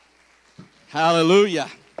Hallelujah.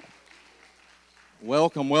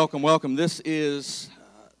 Welcome, welcome, welcome. This is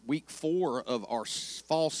week 4 of our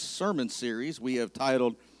fall sermon series we have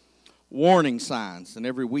titled Warning Signs. And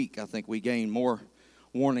every week I think we gain more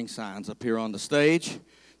warning signs up here on the stage.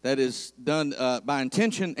 That is done by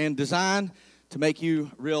intention and design to make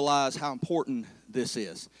you realize how important this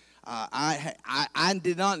is. I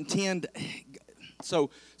did not intend, so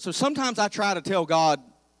sometimes I try to tell God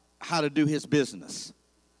how to do his business.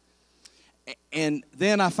 And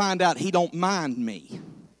then I find out he don't mind me.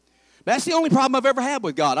 That's the only problem I've ever had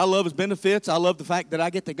with God. I love his benefits. I love the fact that I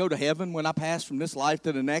get to go to heaven when I pass from this life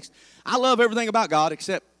to the next. I love everything about God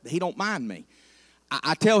except he don't mind me.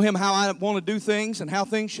 I tell him how I want to do things and how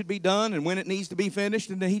things should be done and when it needs to be finished,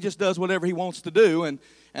 and then he just does whatever he wants to do, and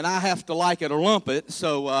I have to like it or lump it.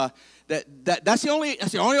 So that's the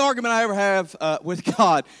only argument I ever have with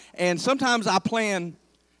God. And sometimes I plan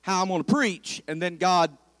how I'm going to preach, and then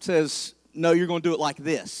God says, no, you're going to do it like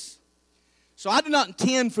this. So I did not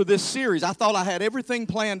intend for this series. I thought I had everything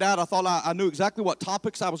planned out. I thought I knew exactly what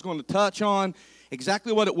topics I was going to touch on,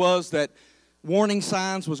 exactly what it was that Warning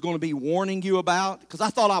Signs was going to be warning you about, because I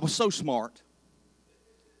thought I was so smart.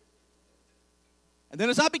 And then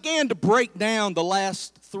as I began to break down the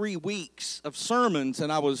last 3 weeks of sermons and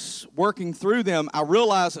I was working through them, I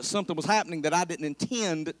realized that something was happening that I didn't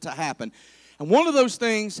intend to happen. And one of those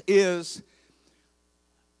things is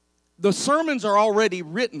the sermons are already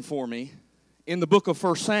written for me in the book of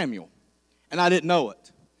 1 Samuel, and I didn't know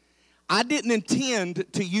it. I didn't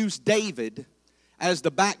intend to use David as the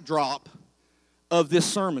backdrop of this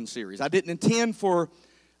sermon series. I didn't intend for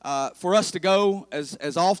us to go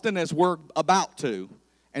as often as we're about to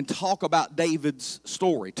and talk about David's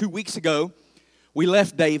story. 2 weeks ago, we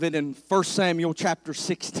left David in 1 Samuel chapter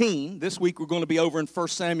 16. This week we're going to be over in 1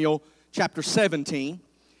 Samuel chapter 17.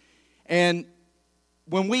 And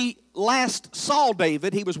when we last saw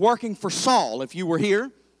David, he was working for Saul. If you were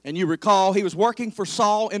here and you recall, he was working for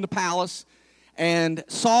Saul in the palace, and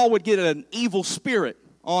Saul would get an evil spirit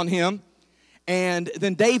on him, and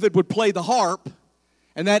then David would play the harp,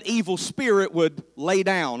 and that evil spirit would lay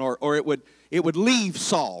down, or it would leave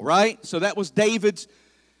Saul, right? So that was David's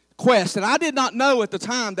quest. And I did not know at the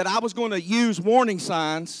time that I was going to use warning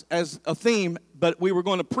signs as a theme, but we were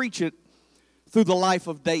going to preach it through the life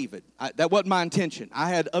of David. That wasn't my intention. I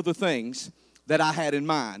had other things that I had in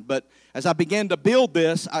mind. But as I began to build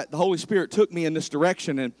this, the Holy Spirit took me in this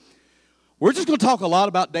direction. And we're just going to talk a lot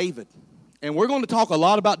about David. And we're going to talk a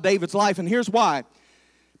lot about David's life. And here's why.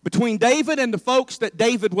 Between David and the folks that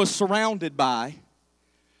David was surrounded by,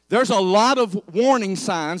 there's a lot of warning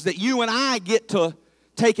signs that you and I get to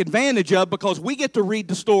take advantage of because we get to read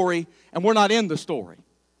the story and we're not in the story.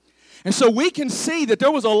 And so we can see that there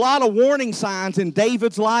was a lot of warning signs in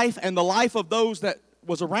David's life and the life of those that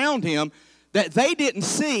was around him that they didn't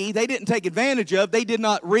see, they didn't take advantage of, they did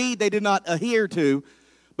not read, they did not adhere to.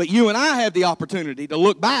 But you and I have the opportunity to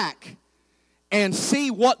look back and see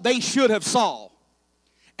what they should have saw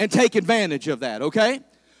and take advantage of that, okay?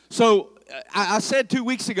 So I said 2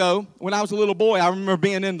 weeks ago when I was a little boy, I remember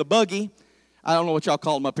being in the buggy. I don't know what y'all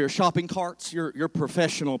call them up here, shopping carts. You're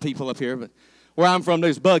professional people up here, but where I'm from,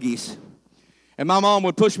 there's buggies. And my mom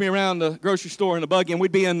would push me around the grocery store in the buggy, and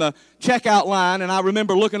we'd be in the checkout line, and I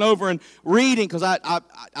remember looking over and reading, because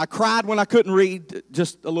I cried when I couldn't read.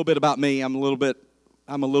 Just a little bit about me. I'm a little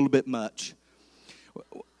bit much.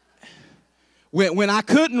 When I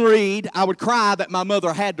couldn't read, I would cry that my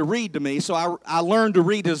mother had to read to me, so I learned to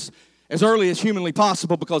read as early as humanly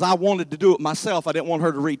possible because I wanted to do it myself. I didn't want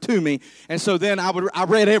her to read to me. And so then I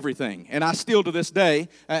read everything. And I still to this day,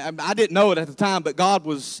 I didn't know it at the time, but God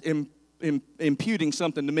was imputing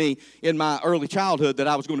something to me in my early childhood that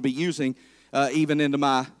I was going to be using even into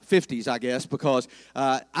my 50s, I guess, because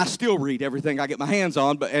I still read everything I get my hands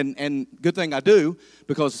on, and good thing I do,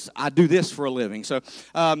 because I do this for a living. So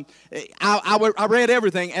I read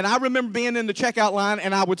everything, and I remember being in the checkout line,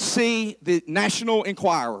 and I would see the National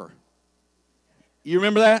Enquirer. You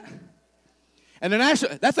remember that? And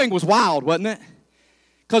that thing was wild, wasn't it?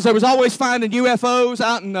 Because they was always finding UFOs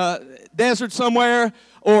out in the desert somewhere,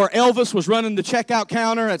 or Elvis was running the checkout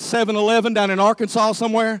counter at 7-Eleven down in Arkansas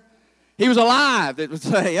somewhere. He was alive. It would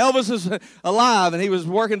say, Elvis is alive, and he was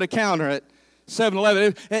working the counter at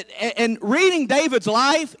 7-Eleven. And reading David's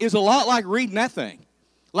life is a lot like reading that thing.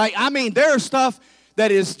 There's stuff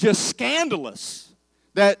that is just scandalous,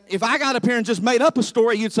 that if I got up here and just made up a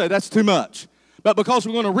story, you'd say that's too much. But because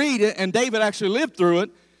we're going to read it, and David actually lived through it,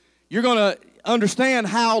 you're going to understand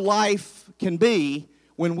how life can be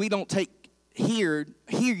when we don't take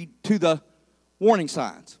heed to the warning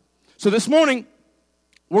signs. So this morning,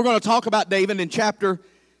 we're going to talk about David in chapter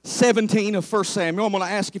 17 of 1 Samuel. I'm going to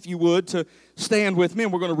ask if you would to stand with me,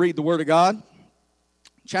 and we're going to read the Word of God.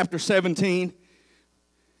 Chapter 17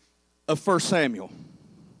 of 1 Samuel.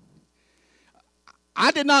 I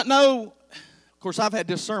did not know, of course, I've had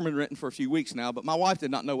this sermon written for a few weeks now, but my wife did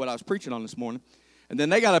not know what I was preaching on this morning. And then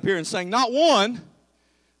they got up here and sang not one,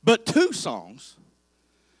 but two songs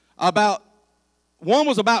about, one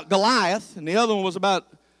was about Goliath, and the other one was about,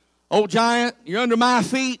 old giant, you're under my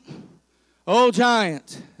feet, old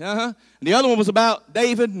giant. And the other one was about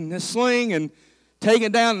David and his sling and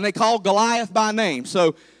taken down, and they called Goliath by name.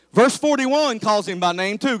 So verse 41 calls him by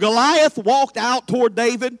name too. Goliath walked out toward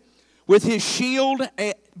David with his shield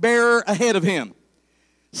bearer ahead of him,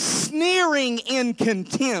 sneering in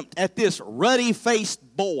contempt at this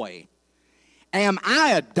ruddy-faced boy. Am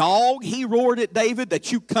I a dog, he roared at David,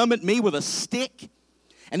 that you come at me with a stick?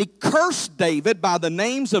 And he cursed David by the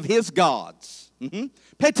names of his gods. Pay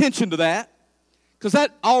attention to that, because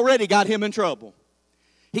that already got him in trouble.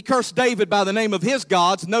 He cursed David by the name of his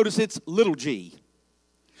gods. Notice it's little g.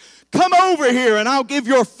 Come over here and I'll give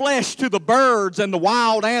your flesh to the birds and the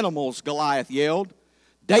wild animals, Goliath yelled.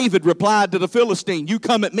 David replied to the Philistine, you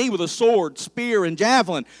come at me with a sword, spear, and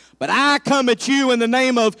javelin, but I come at you in the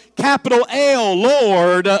name of capital L,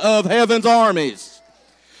 Lord of heaven's armies.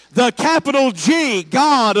 The capital G,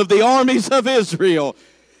 God of the armies of Israel,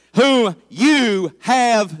 whom you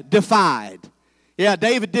have defied. Yeah,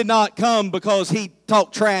 David did not come because he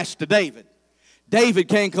talked trash to David. David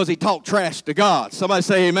came because he talked trash to God. Somebody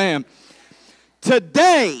say amen.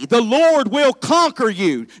 Today, the Lord will conquer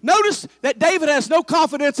you. Notice that David has no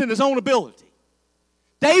confidence in his own ability.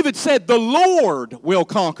 David said, the Lord will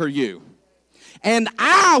conquer you. And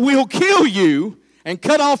I will kill you and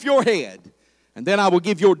cut off your head. And then I will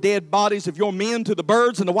give your dead bodies of your men to the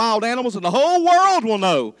birds and the wild animals, and the whole world will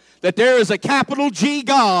know that there is a capital G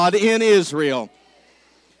God in Israel.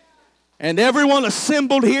 And everyone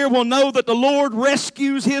assembled here will know that the Lord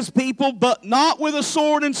rescues his people, but not with a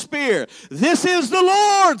sword and spear. This is the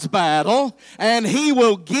Lord's battle, and he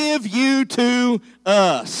will give you to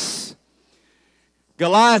us.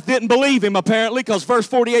 Goliath didn't believe him, apparently, because verse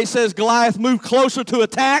 48 says Goliath moved closer to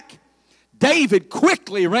attack. David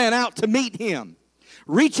quickly ran out to meet him.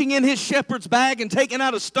 Reaching in his shepherd's bag and taking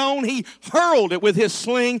out a stone, he hurled it with his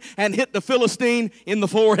sling and hit the Philistine in the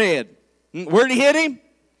forehead. Where did he hit him?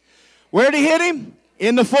 Where did he hit him?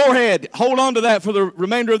 In the forehead. Hold on to that for the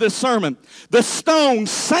remainder of this sermon. The stone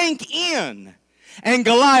sank in, and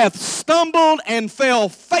Goliath stumbled and fell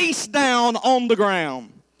face down on the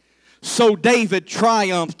ground. So David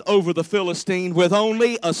triumphed over the Philistine with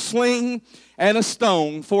only a sling and a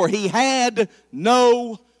stone, for he had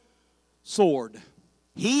no sword.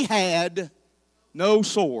 He had no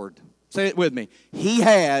sword. Say it with me. He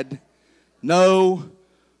had no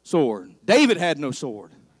sword. David had no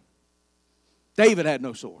sword. David had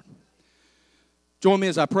no sword. Join me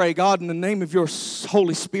as I pray. God, in the name of your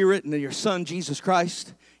Holy Spirit and of your Son, Jesus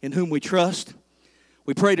Christ, in whom we trust,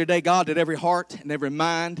 we pray today, God, that every heart and every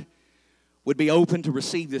mind would be open to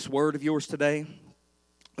receive this word of yours today.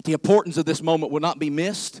 That the importance of this moment will not be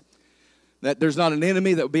missed. That there's not an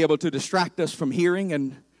enemy that will be able to distract us from hearing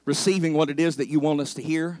and receiving what it is that you want us to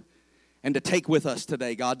hear and to take with us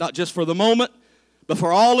today, God. Not just for the moment, but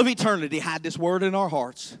for all of eternity. Hide this word in our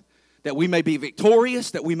hearts, that we may be victorious,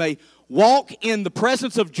 that we may walk in the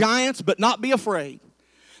presence of giants but not be afraid,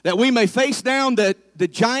 that we may face down the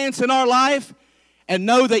giants in our life and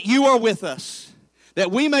know that you are with us, that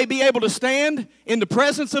we may be able to stand in the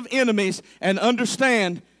presence of enemies and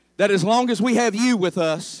understand that as long as we have you with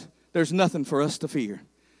us, there's nothing for us to fear.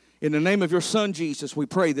 In the name of your Son, Jesus, we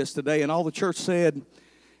pray this today. And all the church said,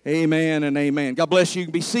 amen and amen. God bless you. You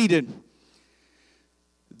can be seated.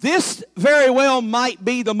 This very well might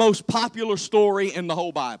be the most popular story in the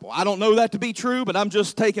whole Bible. I don't know that to be true, but I'm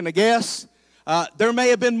just taking a guess. There may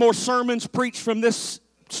have been more sermons preached from this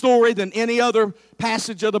story than any other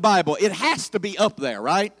passage of the Bible. It has to be up there,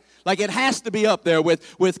 right? Like it has to be up there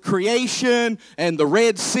with creation and the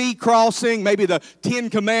Red Sea crossing, maybe the Ten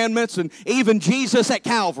Commandments, and even Jesus at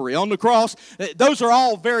Calvary on the cross. Those are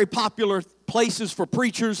all very popular places for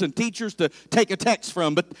preachers and teachers to take a text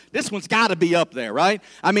from, but this one's got to be up there, right?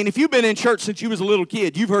 I mean, if you've been in church since you was a little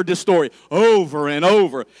kid, you've heard this story over and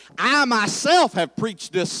over. I myself have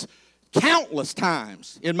preached this countless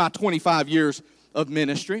times in my 25 years of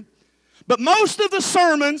ministry. But most of the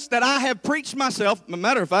sermons that I have preached myself, as a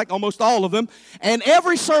matter of fact, almost all of them, and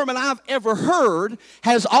every sermon I've ever heard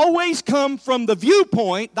has always come from the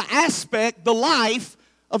viewpoint, the aspect, the life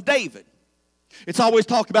of David. It's always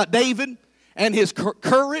talked about David and his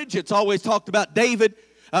courage. It's always talked about David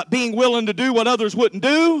being willing to do what others wouldn't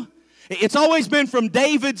do. It's always been from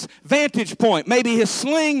David's vantage point. Maybe his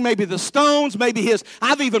sling, maybe the stones,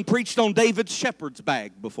 I've even preached on David's shepherd's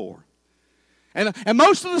bag before. And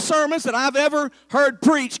most of the sermons that I've ever heard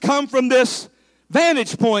preached come from this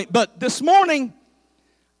vantage point. But this morning,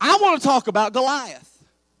 I want to talk about Goliath.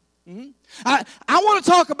 I want to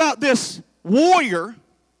talk about this warrior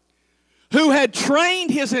who had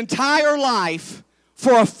trained his entire life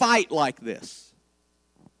for a fight like this.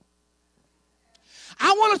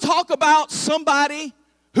 I want to talk about somebody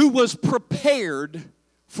who was prepared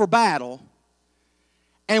for battle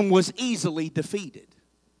and was easily defeated.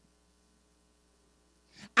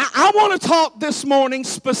 I want to talk this morning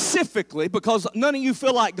specifically, because none of you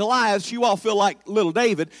feel like Goliath, you all feel like little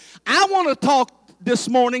David. I want to talk this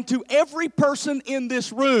morning to every person in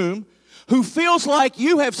this room who feels like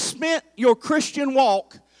you have spent your Christian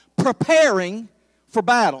walk preparing for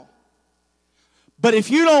battle. But if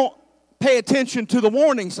you don't pay attention to the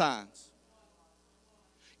warning signs,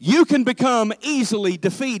 you can become easily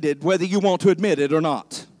defeated whether you want to admit it or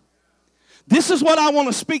not. This is what I want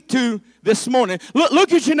to speak to this morning.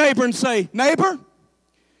 Look at your neighbor and say, neighbor,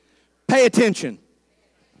 pay attention.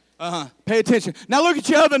 Pay attention. Now look at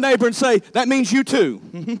your other neighbor and say, that means you too.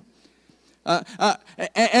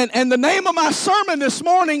 And the name of my sermon this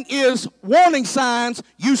morning is Warning Signs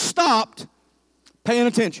You Stopped Paying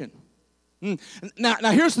Attention.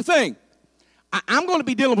 Now here's the thing. I'm going to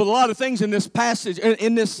be dealing with a lot of things in this passage,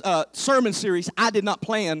 in this sermon series I did not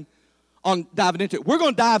plan on diving into. We're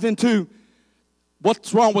going to dive into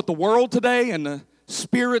what's wrong with the world today and the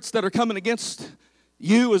spirits that are coming against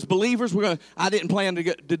you as believers. I didn't plan to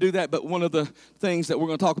do that, but one of the things that we're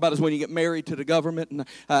going to talk about is when you get married to the government. And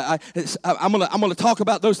I'm going to talk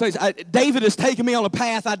about those things. David has taken me on a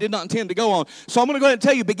path I did not intend to go on. So I'm going to go ahead and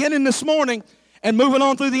tell you, beginning this morning and moving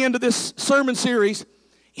on through the end of this sermon series,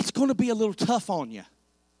 it's going to be a little tough on you.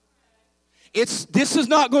 This is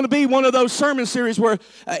not going to be one of those sermon series where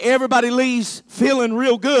everybody leaves feeling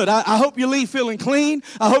real good. I hope you leave feeling clean.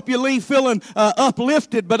 I hope you leave feeling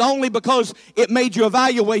uplifted, but only because it made you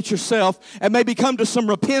evaluate yourself and maybe come to some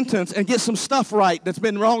repentance and get some stuff right that's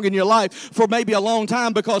been wrong in your life for maybe a long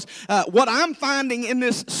time. Because what I'm finding in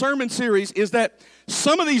this sermon series is that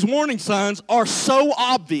some of these warning signs are so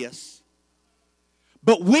obvious,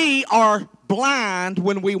 but we are blind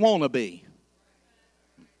when we want to be.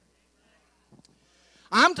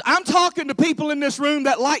 I'm talking to people in this room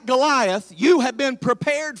that, like Goliath, you have been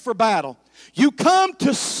prepared for battle. You come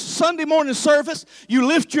to Sunday morning service, you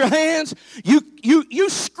lift your hands, you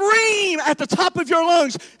scream at the top of your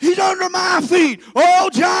lungs, he's under my feet, oh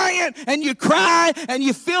giant, and you cry and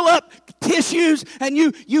you fill up tissues and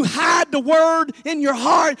you hide the word in your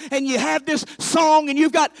heart and you have this song and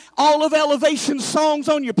you've got all of Elevation songs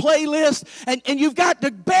on your playlist and you've got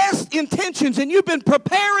the best intentions and you've been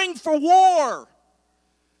preparing for war.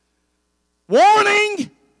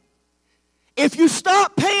 Warning, if you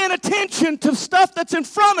stop paying attention to stuff that's in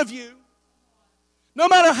front of you, no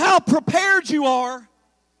matter how prepared you are,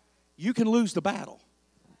 you can lose the battle.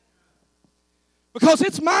 Because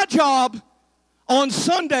it's my job on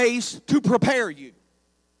Sundays to prepare you.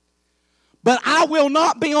 But I will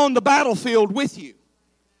not be on the battlefield with you.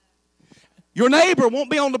 Your neighbor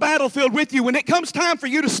won't be on the battlefield with you. When it comes time for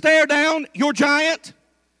you to stare down your giant,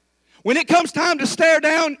 when it comes time to stare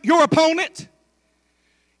down your opponent,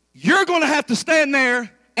 you're going to have to stand there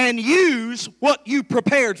and use what you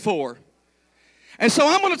prepared for. And so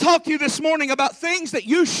I'm going to talk to you this morning about things that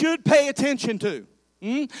you should pay attention to.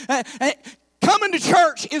 Coming to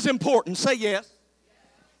church is important. Say yes.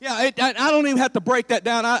 Yeah, I don't even have to break that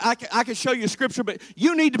down. I can show you scripture, but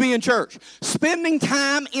you need to be in church. Spending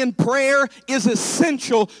time in prayer is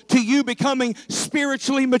essential to you becoming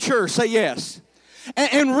spiritually mature. Say yes.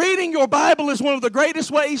 And reading your Bible is one of the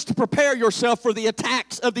greatest ways to prepare yourself for the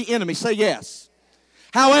attacks of the enemy. Say yes.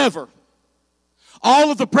 However,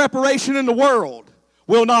 all of the preparation in the world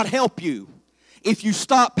will not help you if you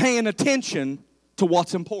stop paying attention to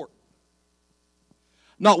what's important.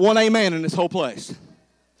 Not one amen in this whole place.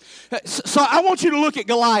 So I want you to look at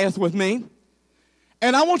Goliath with me,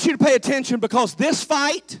 and I want you to pay attention because this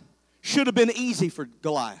fight should have been easy for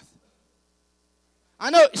Goliath. I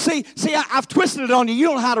know, see, I've twisted it on you. You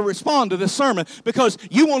don't know how to respond to this sermon because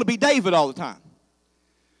you want to be David all the time.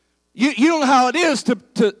 You don't know how it is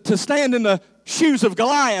to stand in the shoes of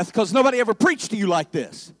Goliath because nobody ever preached to you like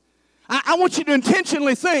this. I want you to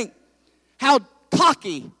intentionally think how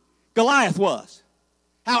cocky Goliath was,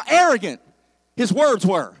 how arrogant his words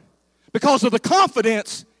were because of the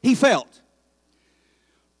confidence he felt.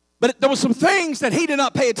 But there were some things that he did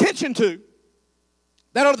not pay attention to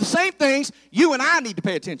that are the same things you and I need to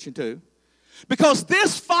pay attention to. Because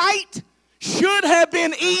this fight should have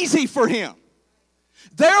been easy for him.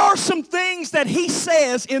 There are some things that he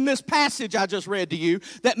says in this passage I just read to you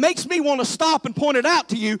that makes me want to stop and point it out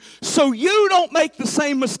to you so you don't make the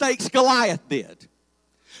same mistakes Goliath did.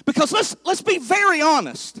 Because let's be very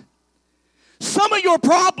honest. Some of your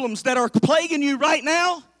problems that are plaguing you right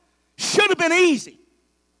now should have been easy.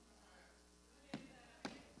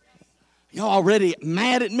 Y'all already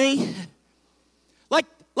mad at me?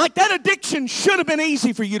 Like that addiction should have been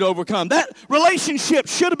easy for you to overcome. That relationship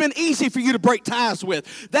should have been easy for you to break ties with.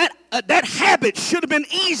 That habit should have been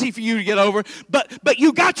easy for you to get over. But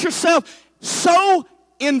you got yourself so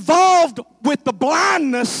involved with the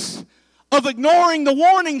blindness of ignoring the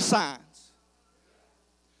warning signs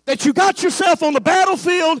that you got yourself on the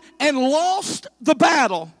battlefield and lost the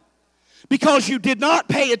battle because you did not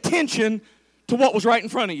pay attention to what was right in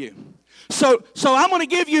front of you. So I'm going to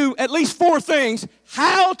give you at least 4 things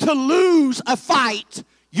how to lose a fight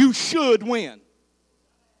you should win.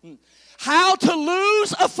 How to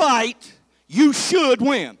lose a fight you should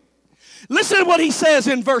win. Listen to what he says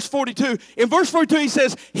in verse 42. In verse 42 he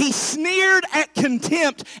says, he sneered at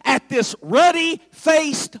contempt at this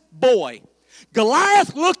ruddy-faced boy.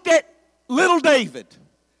 Goliath looked at little David.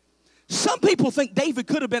 Some people think David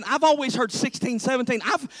could have been, I've always heard 16, 17.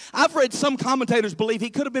 I've read some commentators believe he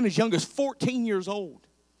could have been as young as 14 years old.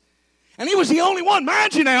 And he was the only one.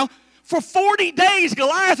 Mind you now, for 40 days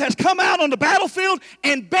Goliath has come out on the battlefield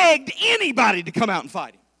and begged anybody to come out and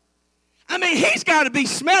fight him. I mean, he's got to be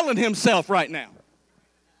smelling himself right now.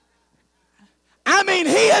 I mean,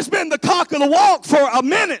 he has been the cock of the walk for a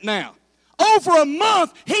minute now. Over a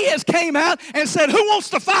month, he has came out and said, who wants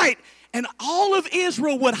to fight? And all of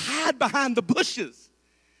Israel would hide behind the bushes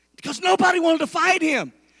because nobody wanted to fight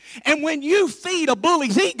him. And when you feed a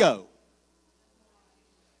bully's ego,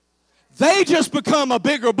 they just become a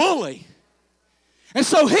bigger bully. And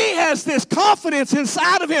so he has this confidence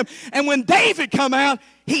inside of him. And when David come out,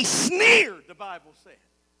 he sneered, the Bible said,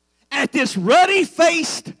 at this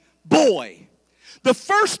ruddy-faced boy. The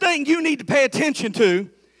first thing you need to pay attention to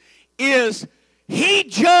is he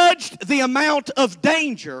judged the amount of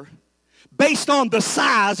danger based on the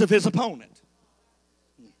size of his opponent.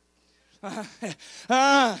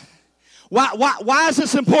 Why is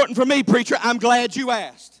this important for me, preacher? I'm glad you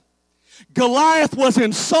asked. Goliath was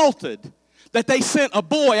insulted that they sent a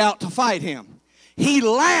boy out to fight him. He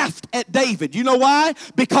laughed at David. You know why?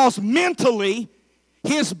 Because mentally,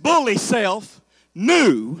 his bully self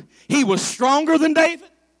knew he was stronger than David.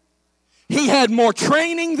 He had more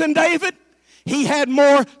training than David. He had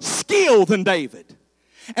more skill than David.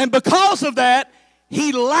 And because of that,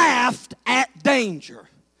 he laughed at danger.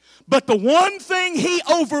 But the one thing he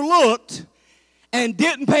overlooked and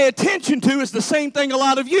didn't pay attention to is the same thing a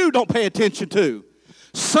lot of you don't pay attention to.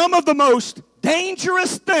 Some of the most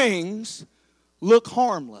dangerous things look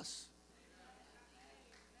harmless.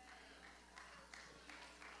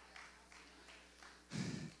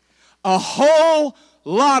 A whole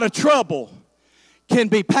lot of trouble can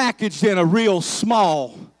be packaged in a real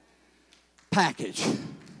small package.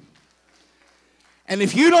 And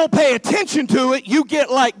if you don't pay attention to it, you get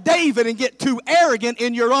like David and get too arrogant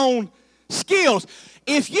in your own skills.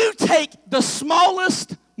 If you take the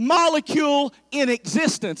smallest molecule in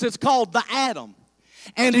existence, it's called the atom.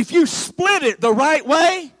 And if you split it the right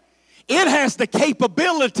way, it has the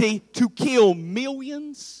capability to kill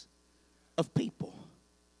millions of people.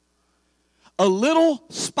 A little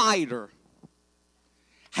spider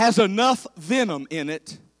has enough venom in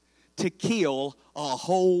it to kill a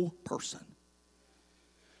whole person.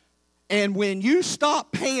 And when you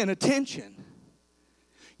stop paying attention,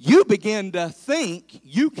 you begin to think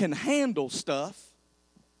you can handle stuff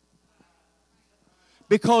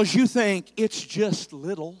because you think it's just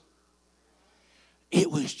little.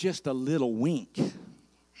 It was just a little wink.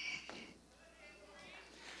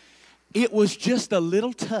 It was just a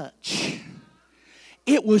little touch.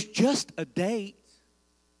 It was just a date.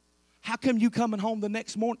 How come you coming home the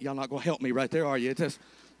next morning? Y'all not going to help me right there, are you?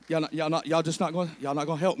 Y'all not going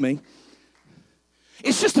to help me.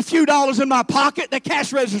 It's just a few dollars in my pocket. That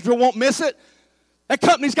cash register won't miss it. That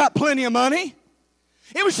company's got plenty of money.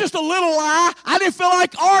 It was just a little lie. I didn't feel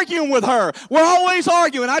like arguing with her. We're always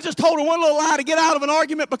arguing. I just told her one little lie to get out of an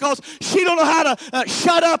argument because she don't know how to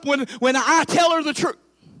shut up when I tell her the truth.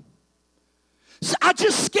 So I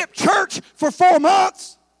just skipped church for 4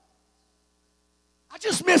 months. I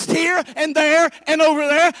just missed here and there and over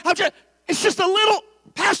there. It's just a little.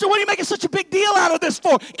 Pastor, what are you making such a big deal out of this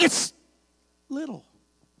for? It's little.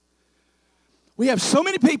 We have so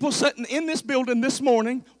many people sitting in this building this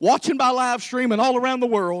morning, watching by live stream and all around the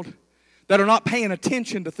world, that are not paying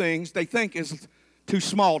attention to things they think is too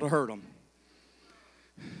small to hurt them.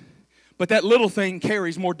 But that little thing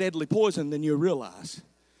carries more deadly poison than you realize.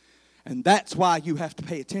 And that's why you have to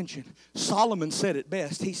pay attention. Solomon said it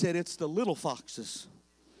best. He said, it's the little foxes.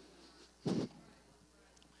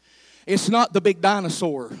 It's not the big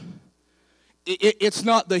dinosaur. It's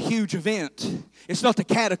not the huge event. It's not the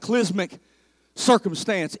cataclysmic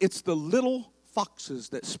circumstance. It's the little foxes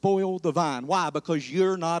that spoil the vine. Why? Because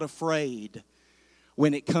you're not afraid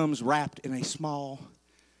when it comes wrapped in a small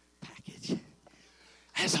package.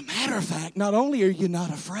 As a matter of fact, not only are you not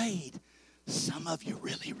afraid, some of you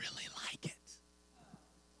really, really like it.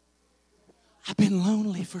 I've been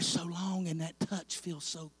lonely for so long and that touch feels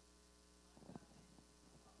so.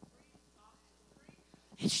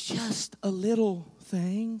 It's just a little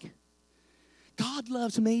thing. God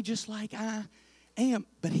loves me just like I am,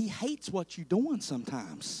 but He hates what you're doing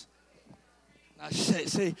sometimes.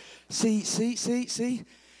 See.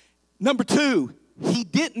 Number two, He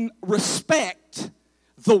didn't respect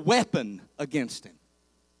the weapon against him.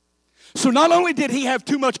 So not only did he have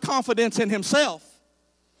too much confidence in himself,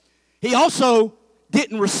 he also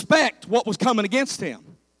didn't respect what was coming against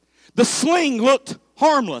him. The sling looked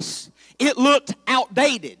harmless. It looked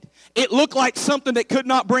outdated. It looked like something that could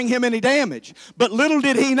not bring him any damage. But little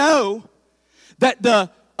did he know that the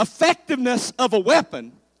effectiveness of a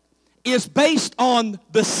weapon is based on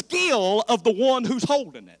the skill of the one who's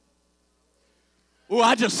holding it. Oh,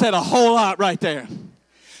 I just said a whole lot right there.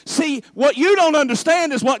 See, what you don't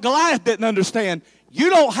understand is what Goliath didn't understand. You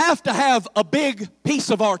don't have to have a big piece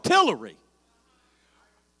of artillery.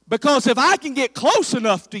 Because if I can get close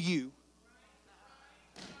enough to you,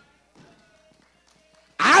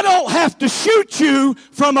 I don't have to shoot you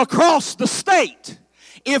from across the state.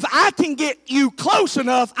 If I can get you close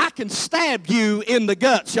enough, I can stab you in the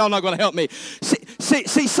guts. Y'all not going to help me. See,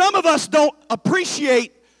 some of us don't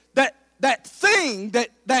appreciate that thing,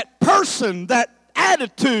 that person, that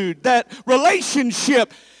attitude, that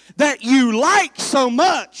relationship that you like so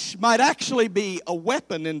much might actually be a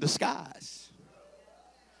weapon in disguise.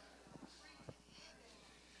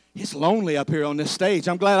 It's lonely up here on this stage.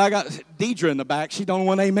 I'm glad I got Deidre in the back. She don't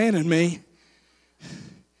want amen in me.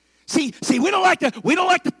 See, we don't like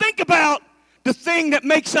to think about the thing that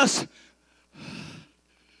makes us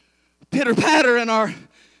pitter patter in our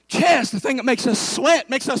chest, the thing that makes us sweat,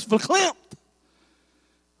 makes us verklempt.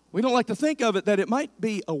 We don't like to think of it that it might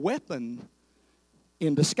be a weapon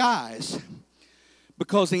in disguise,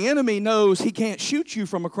 because the enemy knows he can't shoot you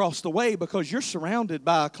from across the way because you're surrounded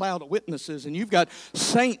by a cloud of witnesses and you've got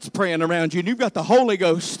saints praying around you and you've got the Holy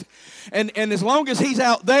Ghost. And as long as he's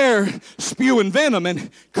out there spewing venom and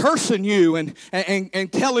cursing you and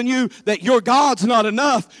telling you that your God's not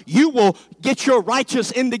enough, you will get your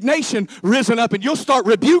righteous indignation risen up and you'll start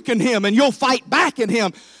rebuking him and you'll fight back at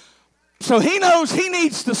him. So he knows he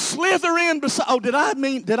needs to slither in beside. Oh, did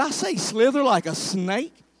I say slither like a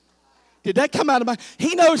snake? Did that come out of my?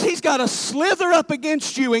 He knows he's got to slither up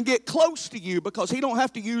against you and get close to you because he don't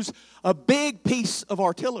have to use a big piece of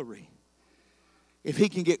artillery if he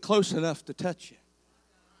can get close enough to touch you.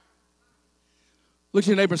 Look at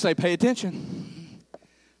your neighbor and say, pay attention.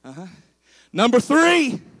 Number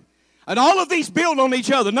three, and all of these build on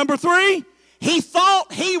each other. Number three, he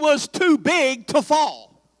thought he was too big to fall.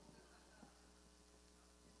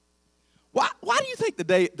 Why do you think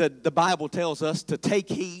the Bible tells us to take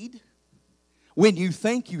heed when you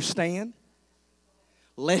think you stand,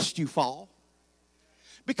 lest you fall?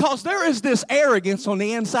 Because there is this arrogance on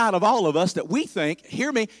the inside of all of us that we think,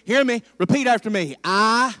 hear me, repeat after me,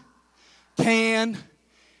 I can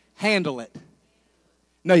handle it.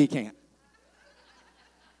 No, you can't.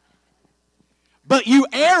 But you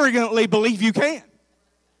arrogantly believe you can.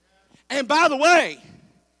 And by the way,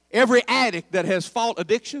 every addict that has fought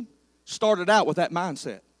addiction started out with that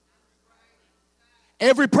mindset.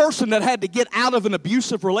 Every person that had to get out of an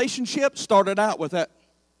abusive relationship started out with that.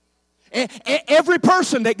 Every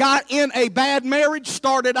person that got in a bad marriage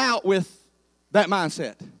started out with that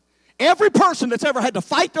mindset. Every person that's ever had to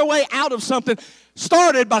fight their way out of something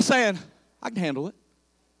started by saying, I can handle it.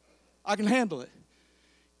 I can handle it.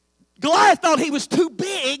 Goliath thought he was too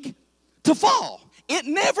big to fall. It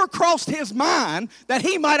never crossed his mind that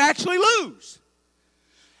he might actually lose.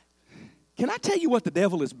 Can I tell you what the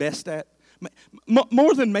devil is best at?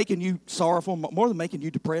 More than making you sorrowful, more than making you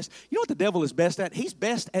depressed, you know what the devil is best at? He's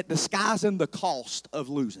best at disguising the cost of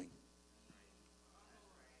losing.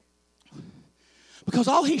 Because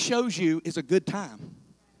all he shows you is a good time.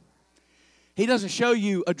 He doesn't show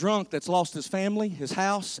you a drunk that's lost his family, his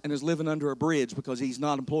house, and is living under a bridge because he's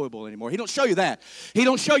not employable anymore. He don't show you that. He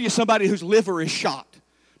don't show you somebody whose liver is shot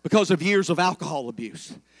because of years of alcohol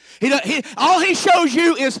abuse. All he shows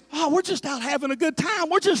you is, oh, we're just out having a good time.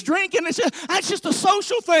 We're just drinking. That's just a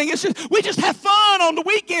social thing. We just have fun on the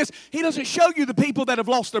weekends. He doesn't show you the people that have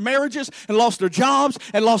lost their marriages and lost their jobs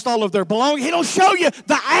and lost all of their belongings. He don't show you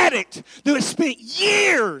the addict that has spent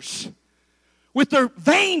years with their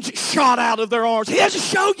veins shot out of their arms. He doesn't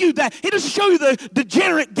show you that. He doesn't show you the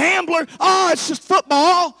degenerate gambler. Oh, it's just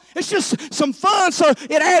football. It's just some fun, so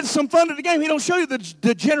it adds some fun to the game. He don't show you the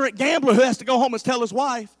degenerate gambler who has to go home and tell his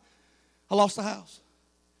wife, I lost the house.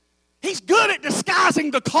 He's good at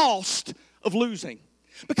disguising the cost of losing.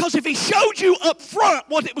 Because if he showed you up front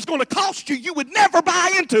what it was going to cost you, you would never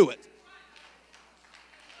buy into it.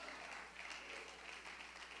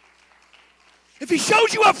 If he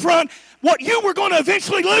showed you up front what you were going to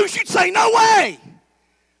eventually lose, you'd say, no way.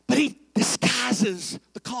 But he disguises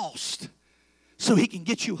the cost so he can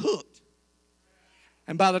get you hooked.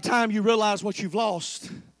 And by the time you realize what you've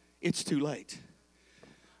lost, it's too late.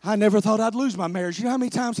 I never thought I'd lose my marriage. You know how many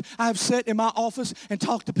times I've sat in my office and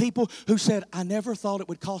talked to people who said, I never thought it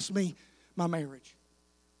would cost me my marriage.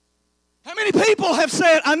 How many people have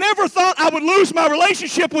said, I never thought I would lose my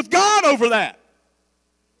relationship with God over that?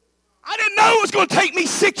 I didn't know it was going to take me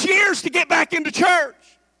 6 years to get back into church.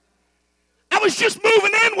 I was just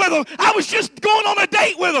moving in with them. I was just going on a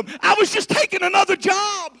date with them. I was just taking another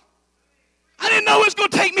job. I didn't know it was going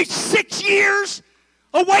to take me 6 years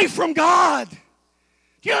away from God.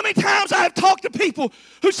 Do you know how many times I have talked to people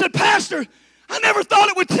who said, Pastor, I never thought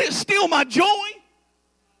it would steal my joy.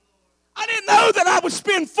 I didn't know that I would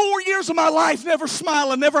spend 4 years of my life never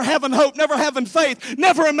smiling, never having hope, never having faith,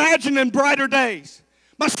 never imagining brighter days.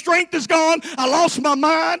 My strength is gone. I lost my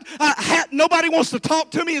mind. Nobody wants to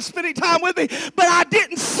talk to me and spend any time with me. But I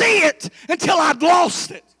didn't see it until I'd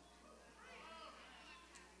lost it.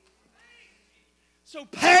 So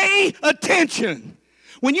pay attention.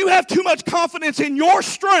 When you have too much confidence in your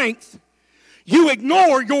strength, you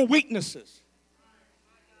ignore your weaknesses.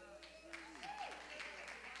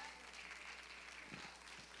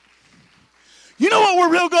 You know what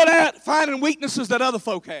we're real good at? Finding weaknesses that other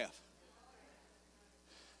folk have.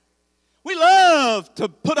 We love to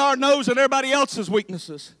put our nose in everybody else's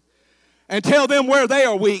weaknesses and tell them where they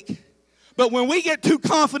are weak. But when we get too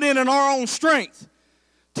confident in our own strength,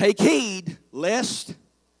 take heed lest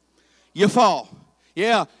you fall.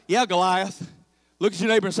 Yeah, Goliath. Look at your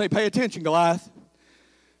neighbor and say, pay attention, Goliath.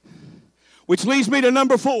 Which leads me to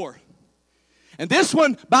number 4. And this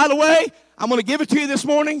one, by the way, I'm going to give it to you this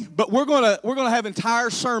morning, but we're going to have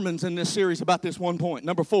entire sermons in this series about this one point.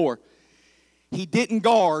 Number 4. He didn't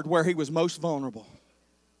guard where he was most vulnerable.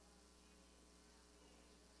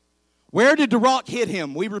 Where did the rock hit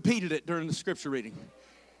him? We repeated it during the scripture reading.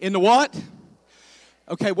 In the what?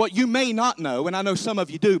 Okay, what you may not know, and I know some of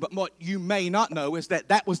you do, but what you may not know is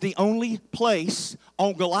that was the only place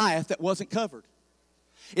on Goliath that wasn't covered.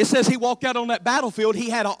 It says he walked out on that battlefield. He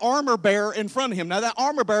had an armor bearer in front of him. Now, that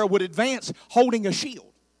armor bearer would advance holding a shield,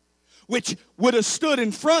 which would have stood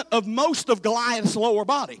in front of most of Goliath's lower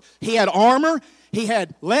body. He had armor. He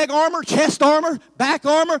had leg armor, chest armor, back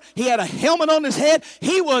armor. He had a helmet on his head.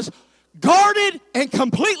 He was guarded and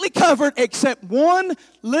completely covered except one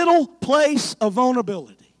little place of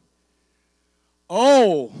vulnerability.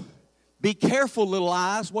 Oh, be careful, little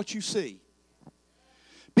eyes, what you see.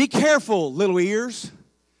 Be careful, little ears,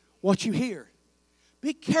 what you hear.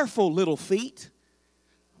 Be careful, little feet,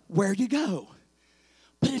 where you go.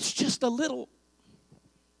 But it's just a little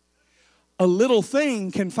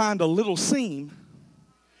thing can find a little seam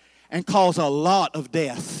and cause a lot of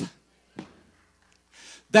death.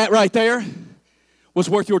 That right there was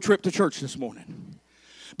worth your trip to church this morning.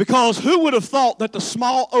 Because who would have thought that the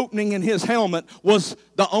small opening in his helmet was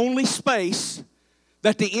the only space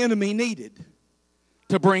that the enemy needed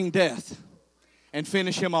to bring death and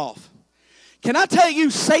finish him off? Can I tell you,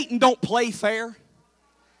 Satan don't play fair?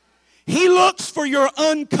 He looks for your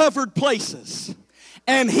uncovered places,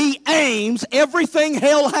 and he aims everything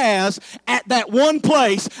hell has at that one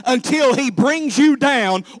place until he brings you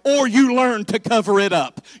down or you learn to cover it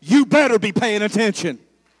up. You better be paying attention.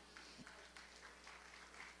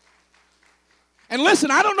 And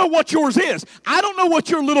listen, I don't know what yours is. I don't know what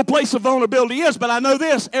your little place of vulnerability is, but I know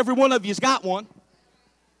this, every one of you's got one.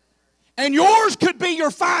 And yours could be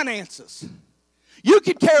your finances. You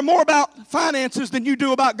could care more about finances than you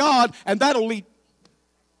do about God, and that'll lead.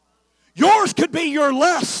 Yours could be your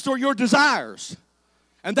lust or your desires,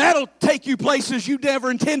 and that'll take you places you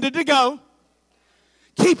never intended to go,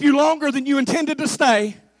 keep you longer than you intended to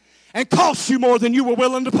stay, and cost you more than you were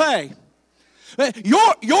willing to pay.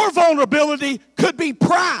 Your vulnerability could be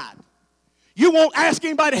pride. You won't ask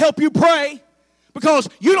anybody to help you pray, because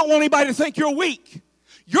you don't want anybody to think you're weak.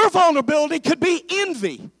 Your vulnerability could be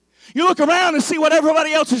envy. You look around and see what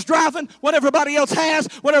everybody else is driving, what everybody else has,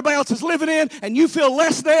 what everybody else is living in, and you feel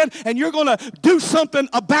less than, and you're going to do something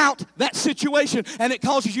about that situation, and it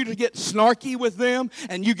causes you to get snarky with them,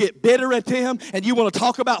 and you get bitter at them, and you want to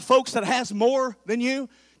talk about folks that has more than you.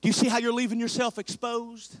 Do you see how you're leaving yourself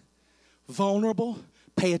exposed, vulnerable?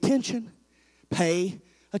 Pay attention. Pay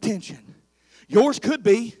attention. Yours could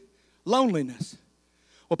be loneliness.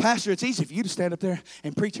 Well, Pastor, it's easy for you to stand up there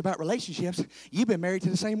and preach about relationships. You've been married to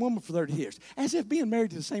the same woman for 30 years. As if being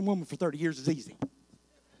married to the same woman for 30 years is easy.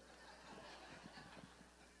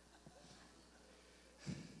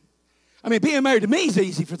 I mean, being married to me is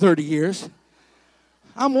easy for 30 years.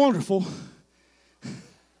 I'm wonderful.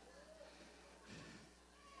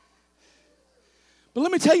 But let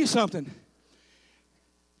me tell you something.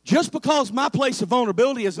 Just because my place of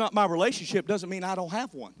vulnerability is not my relationship doesn't mean I don't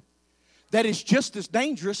have one. That is just as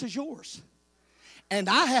dangerous as yours. And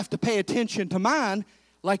I have to pay attention to mine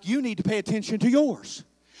like you need to pay attention to yours.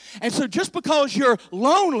 And so just because you're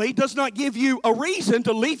lonely does not give you a reason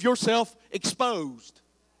to leave yourself exposed.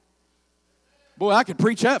 Boy, I could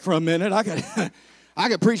preach that for a minute. I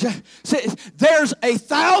could preach that. See, there's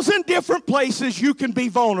 1,000 different places you can be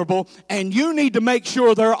vulnerable, and you need to make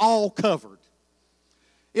sure they're all covered.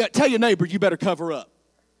 Yeah, tell your neighbor, you better cover up.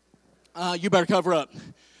 You better cover up.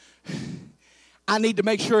 I need to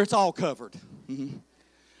make sure it's all covered.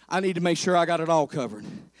 I need to make sure I got it all covered.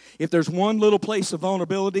 If there's one little place of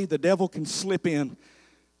vulnerability, the devil can slip in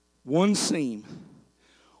one seam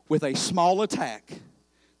with a small attack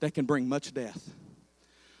that can bring much death.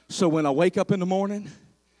 So when I wake up in the morning,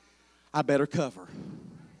 I better cover.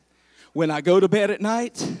 When I go to bed at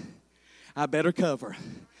night, I better cover.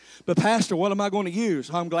 But Pastor, what am I going to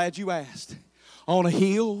use? I'm glad you asked. On a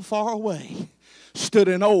hill far away stood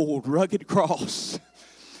an old rugged cross.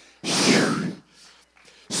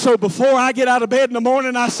 So before I get out of bed in the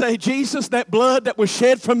morning, I say, Jesus, that blood that was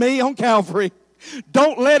shed for me on Calvary,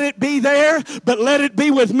 don't let it be there, but let it be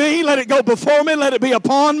with me. Let it go before me. Let it be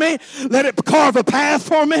upon me. Let it carve a path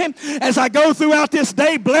for me. As I go throughout this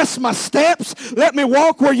day, bless my steps. Let me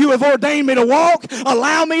walk where you have ordained me to walk.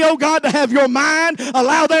 Allow me, oh God, to have your mind.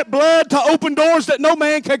 Allow that blood to open doors that no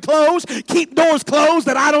man can close. Keep doors closed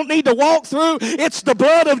that I don't need to walk through. It's the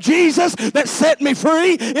blood of Jesus that set me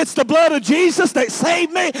free. It's the blood of Jesus that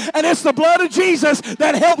saved me. And it's the blood of Jesus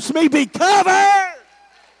that helps me be covered.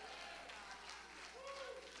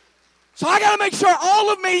 So I got to make sure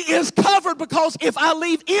all of me is covered, because if I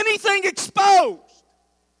leave anything exposed,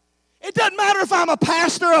 it doesn't matter if I'm a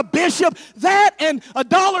pastor, a bishop, that and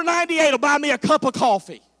 $1.98 will buy me a cup of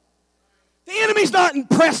coffee. The enemy's not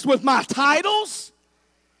impressed with my titles.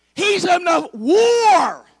 He's in a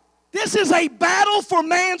war. This is a battle for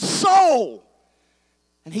man's soul.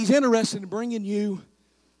 And he's interested in bringing you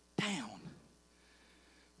down.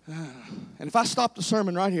 And if I stop the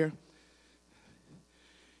sermon right here,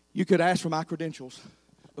 you could ask for my credentials,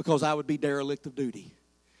 because I would be derelict of duty.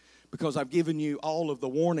 Because I've given you all of the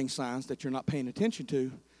warning signs that you're not paying attention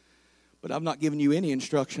to, but I've not given you any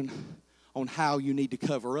instruction on how you need to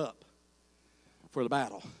cover up for the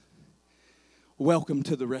battle. Welcome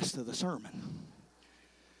to the rest of the sermon.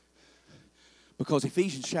 Because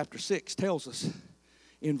Ephesians chapter 6 tells us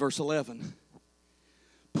in verse 11,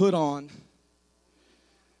 put on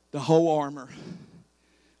the whole armor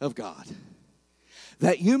of God,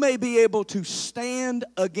 that you may be able to stand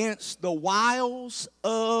against the wiles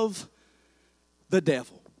of the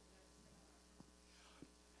devil.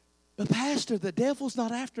 But Pastor, the devil's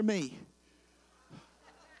not after me.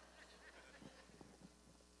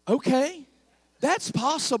 Okay, that's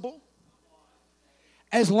possible,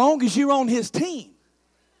 as long as you're on his team.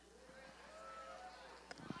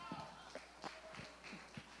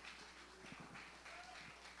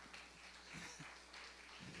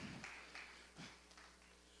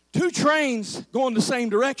 Two trains going the same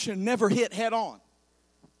direction never hit head on.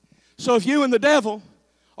 So if you and the devil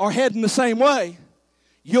are heading the same way,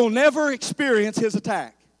 you'll never experience his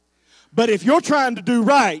attack. But if you're trying to do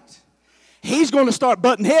right, he's going to start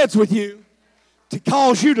butting heads with you to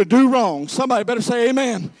cause you to do wrong. Somebody better say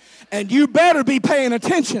amen. And you better be paying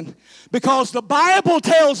attention, because the Bible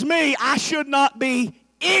tells me I should not be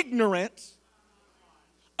ignorant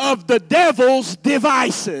of the devil's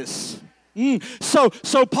devices.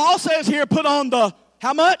 So Paul says here, put on the,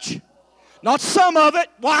 how much? Not some of it.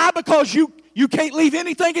 Why? Because you can't leave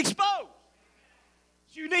anything exposed.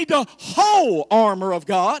 You need the whole armor of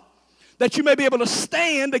God, that you may be able to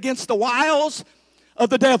stand against the wiles of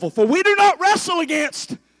the devil. For we do not wrestle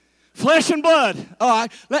against flesh and blood. All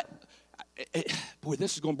right. Boy,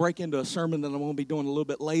 this is going to break into a sermon that I'm going to be doing a little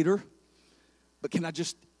bit later. But can I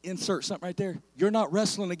just insert something right there? You're not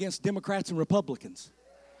wrestling against Democrats and Republicans.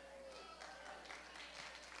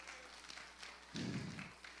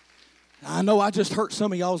 I know I just hurt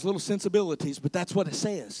some of y'all's little sensibilities, but that's what it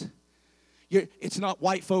says. It's not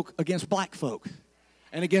white folk against black folk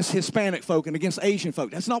and against Hispanic folk and against Asian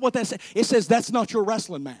folk. That's not what that says. It says that's not your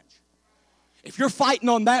wrestling match. If you're fighting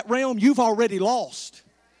on that realm, you've already lost.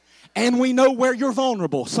 And we know where you're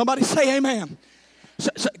vulnerable. Somebody say amen.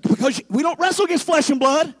 Because we don't wrestle against flesh and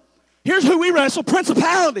blood. Here's who we wrestle: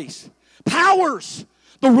 principalities, powers,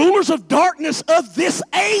 the rulers of darkness of this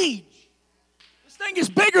age. This thing is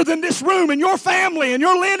bigger than this room and your family and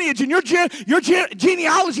your lineage and your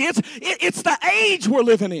genealogy. It's the age we're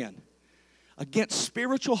living in. Against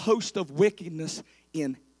spiritual host of wickedness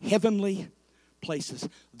in heavenly places.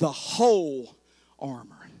 The whole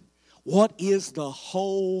armor. What is the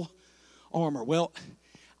whole armor? Well,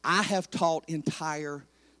 I have taught entire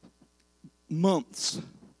months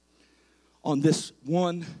on this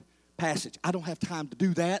one passage. I don't have time to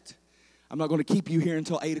do that. I'm not going to keep you here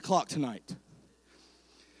until 8 o'clock tonight.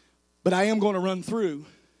 But I am going to run through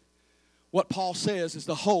what Paul says is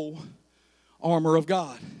the whole armor of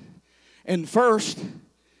God. And first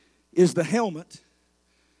is the helmet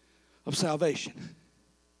of salvation.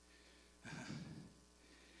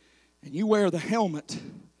 And you wear the helmet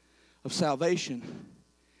of salvation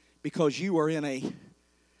because you are in a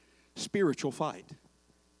spiritual fight.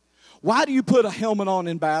 Why do you put a helmet on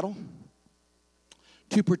in battle?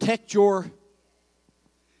 To protect your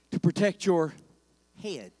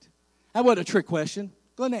head. That wasn't a trick question.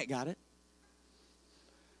 Gwinnett got it.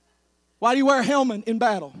 Why do you wear a helmet in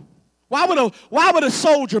battle? Why would a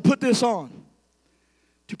soldier put this on?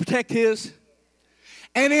 To protect his.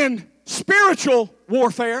 And in spiritual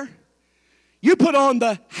warfare, you put on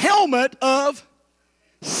the helmet of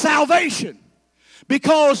salvation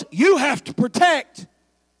because you have to protect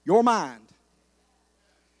your mind.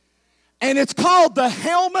 And it's called the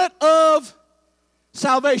helmet of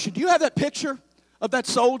salvation. Do you have that picture of that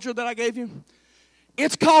soldier that I gave you?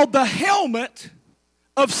 It's called the helmet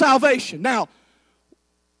of salvation. Now,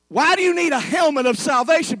 why do you need a helmet of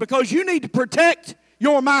salvation? Because you need to protect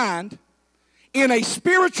your mind in a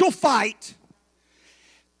spiritual fight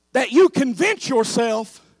that you convince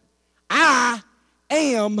yourself, I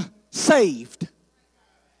am saved.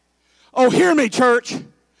 Oh, hear me, church.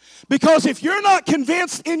 Because if you're not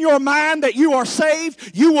convinced in your mind that you are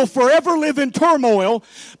saved, you will forever live in turmoil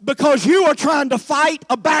because you are trying to fight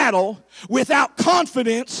a battle without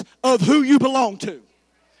confidence of who you belong to.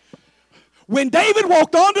 When David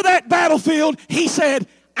walked onto that battlefield, he said,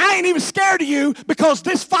 I ain't even scared of you because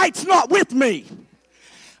this fight's not with me.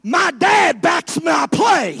 My dad backs my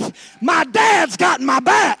play. My dad's got my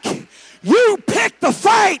back. You pick the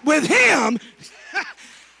fight with him.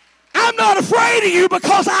 I'm not afraid of you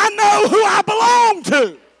because I know who I belong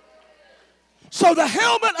to. So the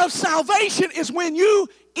helmet of salvation is when you,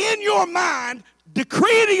 in your mind,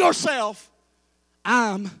 decree to yourself,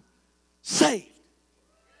 I'm saved.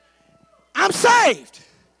 I'm saved.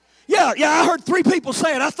 Yeah, I heard 3 people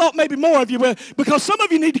say it. I thought maybe more of you will, because some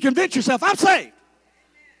of you need to convince yourself, I'm saved.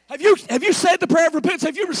 Have you said the prayer of repentance?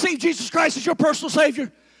 Have you received Jesus Christ as your personal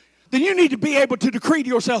Savior? Then you need to be able to decree to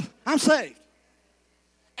yourself, I'm saved.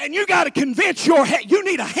 And you got to convince your head. You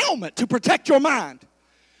need a helmet to protect your mind.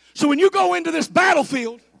 So when you go into this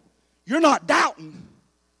battlefield, you're not doubting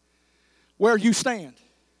where you stand.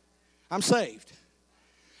 I'm saved.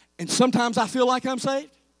 And sometimes I feel like I'm saved.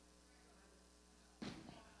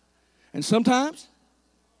 And sometimes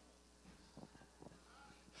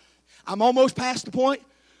I'm almost past the point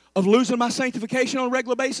of losing my sanctification on a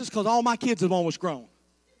regular basis because all my kids have almost grown.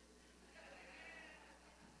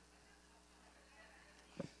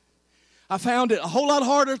 I found it a whole lot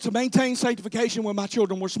harder to maintain sanctification when my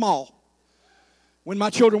children were small. When my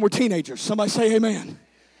children were teenagers. Somebody say amen.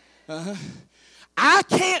 I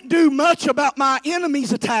can't do much about my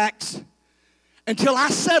enemy's attacks until I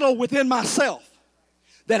settle within myself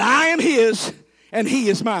that I am his and he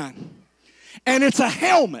is mine. And it's a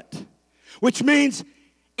helmet, which means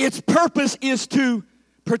its purpose is to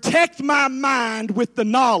protect my mind with the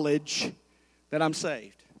knowledge that I'm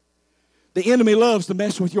saved. The enemy loves to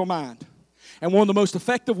mess with your mind. And one of the most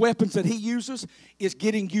effective weapons that he uses is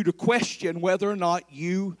getting you to question whether or not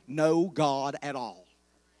you know God at all.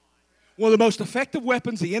 One of the most effective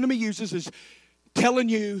weapons the enemy uses is telling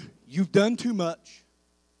you you've done too much,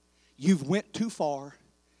 you've went too far,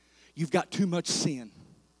 you've got too much sin.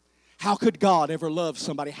 How could God ever love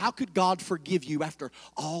somebody? How could God forgive you after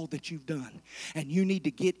all that you've done? And you need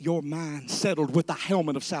to get your mind settled with the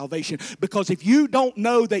helmet of salvation. Because if you don't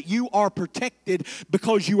know that you are protected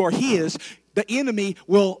because you are His, the enemy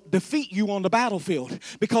will defeat you on the battlefield,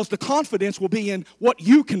 because the confidence will be in what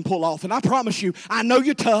you can pull off. And I promise you, I know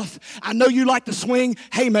you're tough. I know you like to swing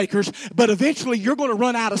haymakers, but eventually you're going to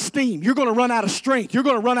run out of steam. You're going to run out of strength. You're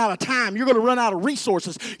going to run out of time. You're going to run out of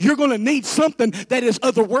resources. You're going to need something that is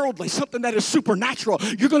otherworldly, something that is supernatural.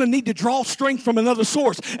 You're going to need to draw strength from another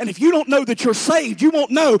source. And if you don't know that you're saved, you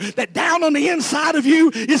won't know that down on the inside of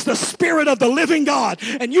you is the Spirit of the living God.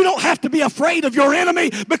 And you don't have to be afraid of your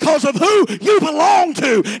enemy because of who you belong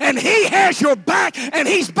to, and He has your back, and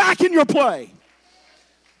He's backing your play.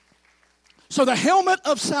 So the helmet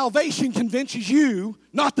of salvation convinces you,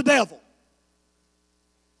 not the devil.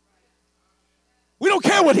 We don't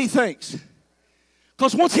care what he thinks,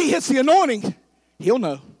 because once he hits the anointing, he'll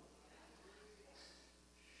know.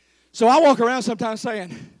 So I walk around sometimes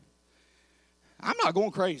saying, I'm not going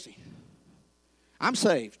crazy. I'm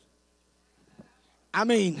saved. I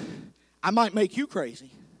mean, I might make you crazy.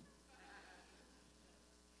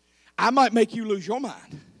 I might make you lose your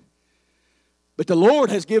mind. But the Lord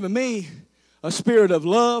has given me a spirit of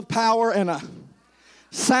love, power, and a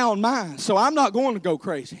sound mind. So I'm not going to go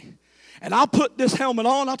crazy. And I'll put this helmet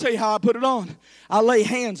on. I'll tell you how I put it on. I lay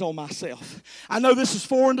hands on myself. I know this is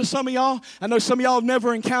foreign to some of y'all. I know some of y'all have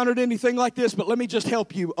never encountered anything like this, but let me just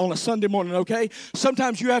help you on a Sunday morning, okay?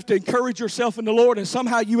 Sometimes you have to encourage yourself in the Lord, and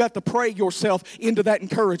somehow you have to pray yourself into that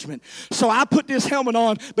encouragement. So I put this helmet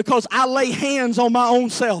on because I lay hands on my own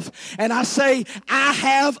self, and I say, I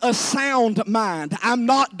have a sound mind. I'm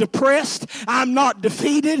not depressed. I'm not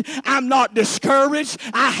defeated. I'm not discouraged.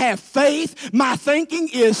 I have faith. My thinking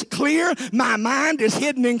is clear. My mind is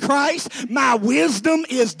hidden in Christ. My wisdom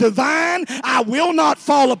is divine. I will not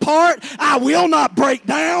fall apart. I will not break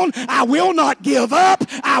down. I will not give up.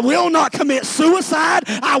 I will not commit suicide.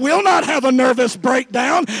 I will not have a nervous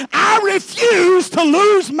breakdown. I refuse to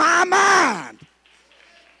lose my mind.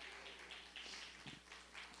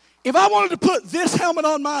 If I wanted to put this helmet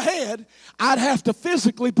on my head, I'd have to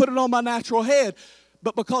physically put it on my natural head.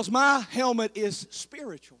 But because my helmet is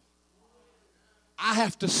spiritual, I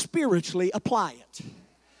have to spiritually apply it.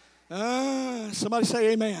 Somebody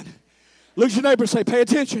say amen. Look at your neighbor and say, pay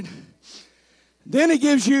attention. Then he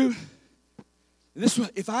gives you, this.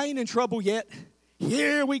 If I ain't in trouble yet,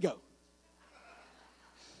 here we go.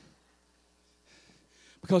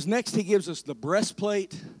 Because next he gives us the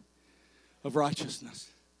breastplate of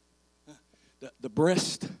righteousness. The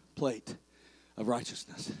breastplate of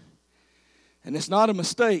righteousness. And it's not a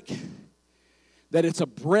mistake that it's a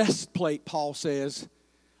breastplate, Paul says,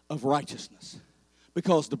 of righteousness.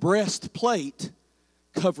 Because the breastplate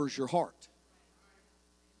covers your heart.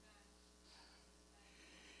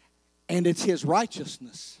 And it's His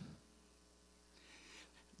righteousness.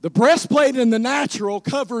 The breastplate in the natural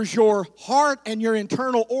covers your heart and your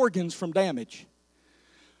internal organs from damage.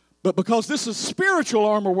 But because this is spiritual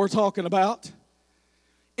armor we're talking about,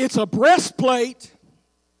 it's a breastplate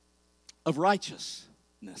of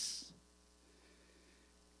righteousness.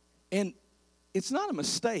 And it's not a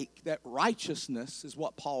mistake that righteousness, is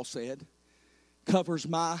what Paul said, covers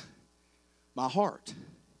my heart.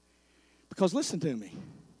 Because listen to me,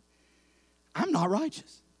 I'm not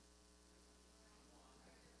righteous.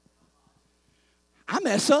 I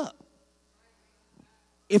mess up.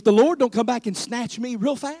 If the Lord don't come back and snatch me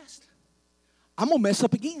real fast, I'm going to mess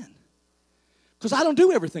up again. Because I don't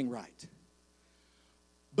do everything right.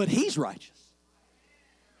 But He's righteous.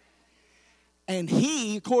 And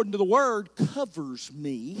He, according to the Word, covers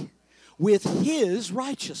me with His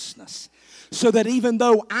righteousness. So that even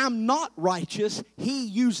though I'm not righteous, He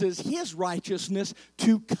uses His righteousness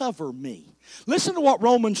to cover me. Listen to what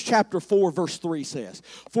Romans chapter 4 verse 3 says.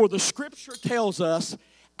 For the Scripture tells us,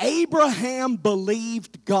 Abraham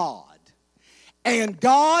believed God. And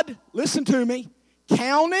God, listen to me,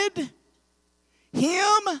 counted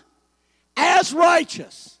him as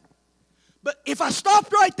righteous. But if I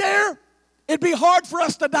stopped right there, it'd be hard for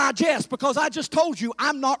us to digest, because I just told you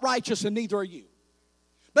I'm not righteous and neither are you.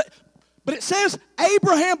 But it says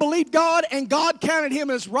Abraham believed God and God counted him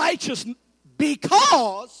as righteous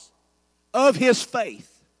because of his faith.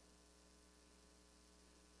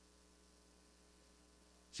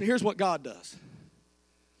 So here's what God does.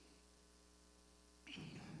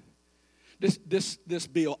 This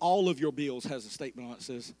bill, all of your bills has a statement on it that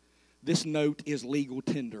says, this note is legal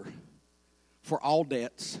tender for all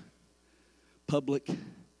debts, public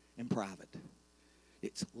and private.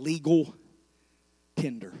 It's legal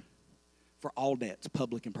tender for all debts,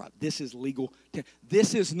 public and private. This is legal.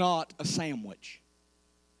 This is not a sandwich.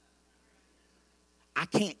 I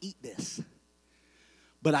can't eat this.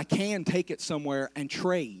 But I can take it somewhere and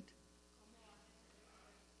trade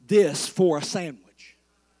this for a sandwich.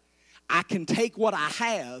 I can take what I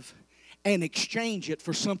have and exchange it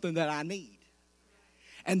for something that I need.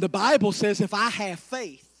 And the Bible says if I have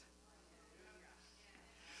faith,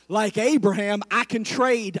 like Abraham, I can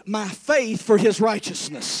trade my faith for his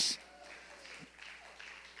righteousness.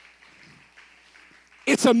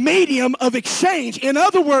 It's a medium of exchange. In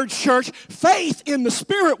other words, church, faith in the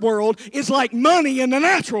spirit world is like money in the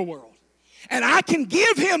natural world. And I can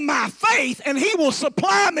give him my faith and he will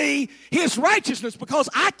supply me his righteousness because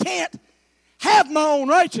I can't have my own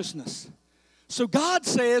righteousness. So God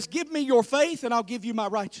says, give me your faith and I'll give you my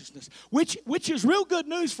righteousness. Which is real good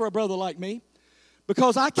news for a brother like me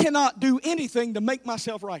because I cannot do anything to make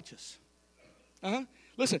myself righteous.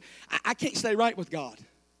 Listen, I can't stay right with God.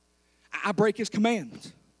 I break his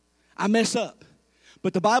commandments. I mess up.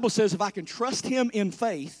 But the Bible says if I can trust him in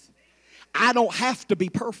faith, I don't have to be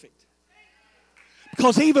perfect.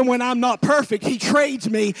 Because even when I'm not perfect, he trades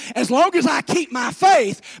me. As long as I keep my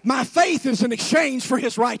faith is an exchange for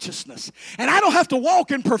his righteousness. And I don't have to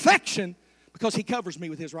walk in perfection because he covers me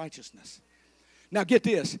with his righteousness. Now get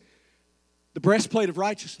this. The breastplate of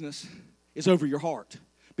righteousness is over your heart.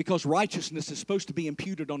 Because righteousness is supposed to be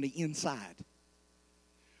imputed on the inside.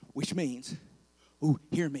 Which means,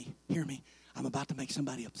 hear me. I'm about to make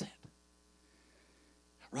somebody upset.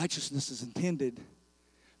 Righteousness is intended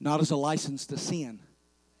not as a license to sin,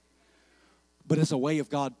 but as a way of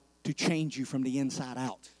God to change you from the inside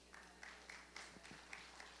out.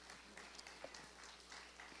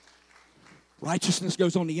 Righteousness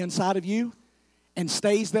goes on the inside of you and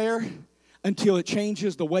stays there until it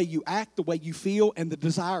changes the way you act, the way you feel, and the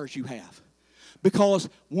desires you have. Because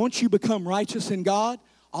once you become righteous in God,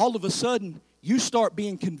 all of a sudden you start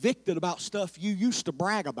being convicted about stuff you used to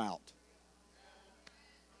brag about.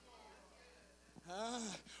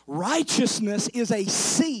 Righteousness is a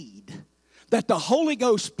seed that the Holy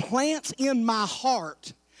Ghost plants in my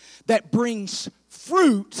heart that brings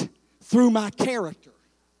fruit through my character.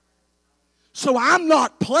 So I'm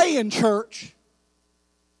not playing church.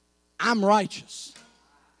 I'm righteous.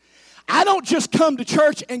 I don't just come to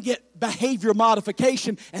church and get behavior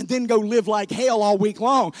modification and then go live like hell all week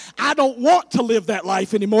long. I don't want to live that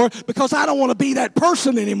life anymore because I don't want to be that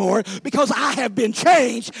person anymore because I have been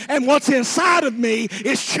changed and what's inside of me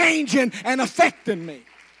is changing and affecting me.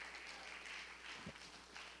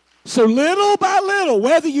 So little by little,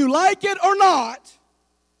 whether you like it or not,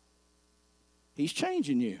 he's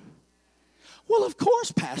changing you. Well, of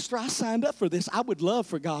course, Pastor, I signed up for this. I would love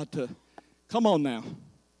for God to, come on now.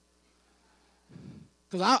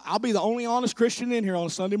 Because I'll be the only honest Christian in here on a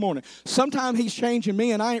Sunday morning. Sometimes he's changing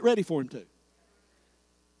me and I ain't ready for him to.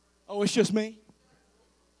 Oh, it's just me?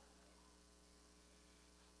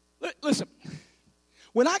 Listen,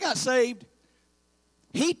 when I got saved,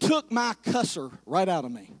 he took my cusser right out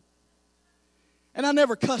of me. And I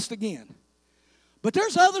never cussed again. But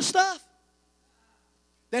there's other stuff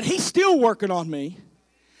that he's still working on me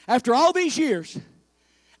after all these years.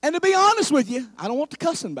 And to be honest with you, I don't want the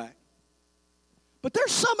cussing back. But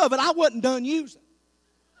there's some of it I wasn't done using.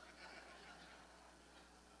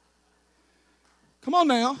 Come on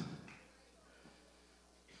now.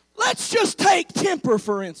 Let's just take temper,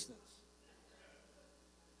 for instance.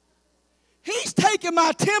 He's taking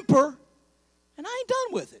my temper, and I ain't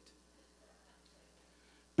done with it.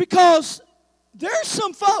 Because there's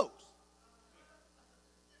some folks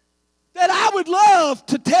that I would love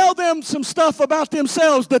to tell them some stuff about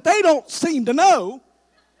themselves that they don't seem to know.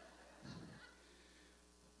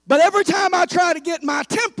 But every time I try to get my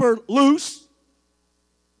temper loose,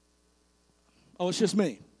 oh, it's just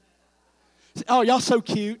me. Oh, y'all so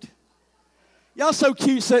cute. Y'all so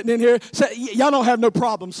cute sitting in here. Y'all don't have no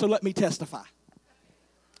problems, so let me testify.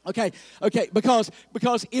 Okay, because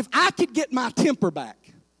if I could get my temper back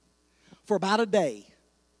for about a day,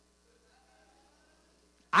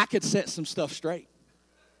 I could set some stuff straight.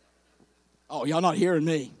 Oh, y'all not hearing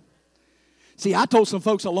me. See, I told some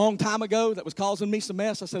folks a long time ago that was causing me some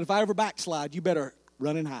mess. I said, if I ever backslide, you better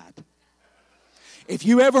run and hide. If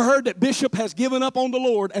you ever heard that Bishop has given up on the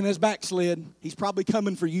Lord and has backslid, he's probably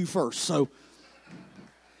coming for you first. So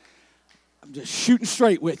I'm just shooting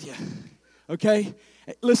straight with you. Okay?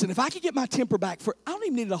 Listen, if I could get my temper back for, I don't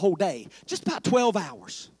even need a whole day, just about 12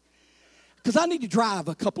 hours. Because I need to drive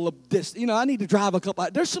a couple of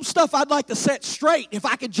there's some stuff I'd like to set straight. If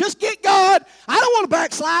I could just get God, I don't want to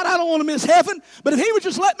backslide, I don't want to miss heaven, but if he would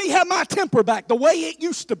just let me have my temper back the way it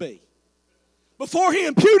used to be before He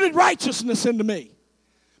imputed righteousness into me.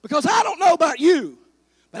 Because I don't know about you,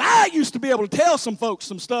 but I used to be able to tell some folks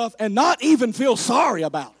some stuff and not even feel sorry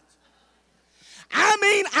about it. I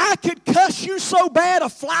mean, I could cuss you so bad a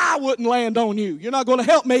fly wouldn't land on you. You're not going to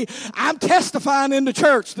help me. I'm testifying in the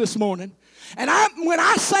church this morning. And when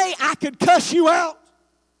I say I could cuss you out,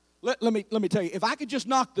 let me tell you, if I could just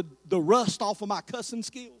knock the rust off of my cussing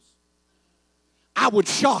skills, I would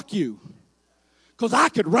shock you. Because I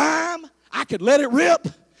could rhyme, I could let it rip,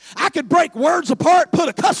 I could break words apart, put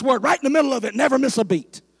a cuss word right in the middle of it, never miss a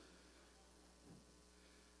beat.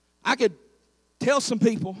 I could tell some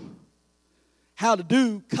people how to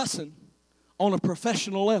do cussing on a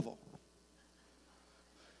professional level.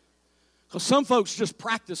 Because some folks just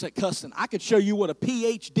practice at cussing. I could show you what a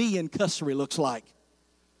PhD in cussery looks like.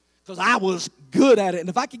 Because I was good at it. And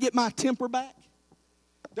if I could get my temper back,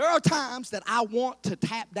 there are times that I want to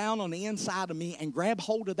tap down on the inside of me and grab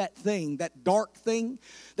hold of that thing, that dark thing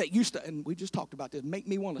that used to, and we just talked about this, make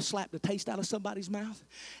me want to slap the taste out of somebody's mouth.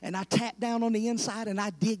 And I tap down on the inside and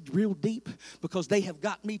I dig real deep because they have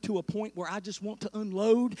got me to a point where I just want to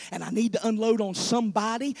unload and I need to unload on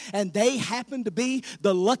somebody. And they happen to be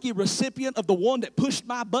the lucky recipient of the one that pushed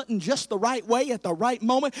my button just the right way at the right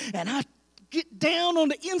moment. And I get down on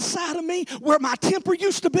the inside of me where my temper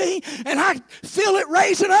used to be, and I feel it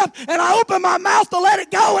raising up, and I open my mouth to let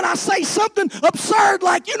it go, and I say something absurd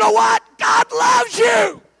like, you know what? God loves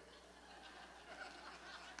you.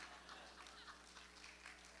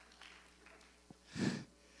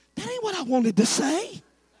 That ain't what I wanted to say.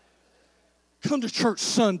 Come to church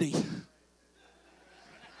Sunday.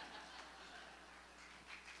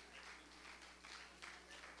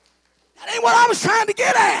 That ain't what I was trying to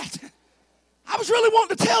get at. I was really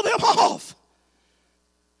wanting to tell them off.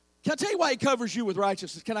 Can I tell you why He covers you with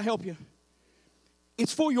righteousness? Can I help you?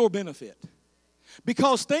 It's for your benefit.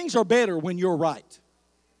 Because things are better when you're right.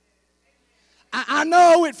 I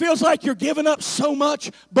know it feels like you're giving up so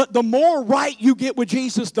much, but the more right you get with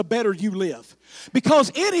Jesus, the better you live. Because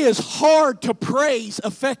it is hard to praise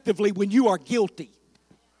effectively when you are guilty.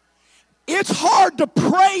 It's hard to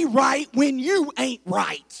pray right when you ain't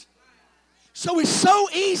right. So it's so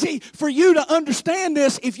easy for you to understand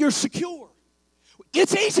this if you're secure.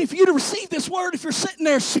 It's easy for you to receive this word if you're sitting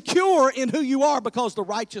there secure in who you are because the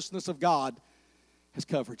righteousness of God has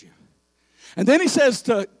covered you. And then He says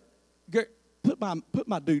to, put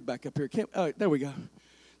my dude back up here. There we go.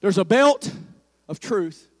 There's a belt of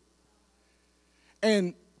truth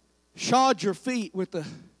and shod your feet with the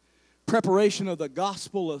preparation of the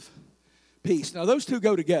gospel of peace. Now those two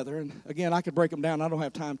go together. And again, I could break them down. I don't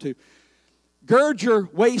have time to. Gird your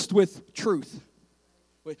waist with truth.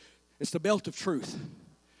 It's the belt of truth.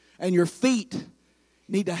 And your feet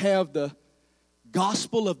need to have the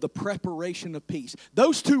gospel of the preparation of peace.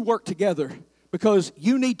 Those two work together because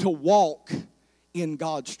you need to walk in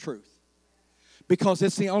God's truth. Because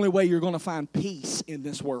it's the only way you're going to find peace in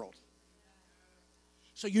this world.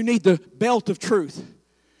 So you need the belt of truth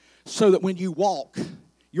so that when you walk,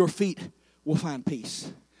 your feet will find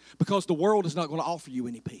peace. Because the world is not going to offer you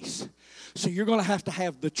any peace. So you're going to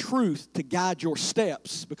have the truth to guide your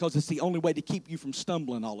steps because it's the only way to keep you from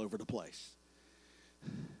stumbling all over the place.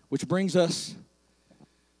 Which brings us,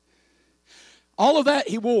 all of that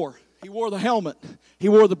He wore. He wore the helmet. He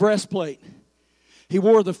wore the breastplate. He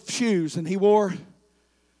wore the shoes and He wore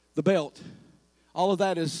the belt. All of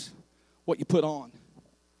that is what you put on.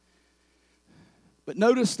 But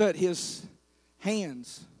notice that His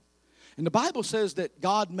hands, and the Bible says that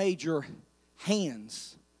God made your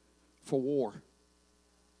hands for war.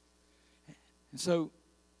 And so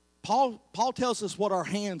Paul tells us what our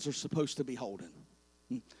hands are supposed to be holding.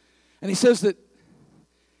 And he says that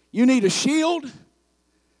you need a shield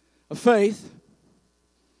of faith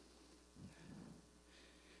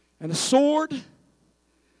and a sword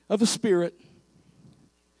of the Spirit,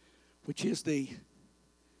 which is the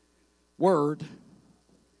Word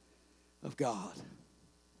of God.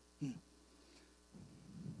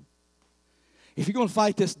 If you're going to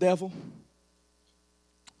fight this devil,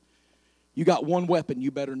 you got one weapon you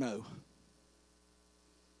better know.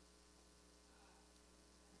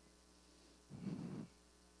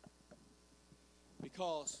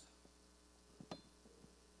 Because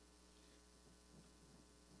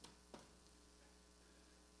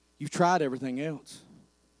you've tried everything else.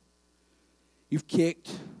 You've kicked,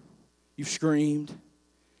 you've screamed,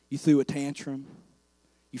 you threw a tantrum,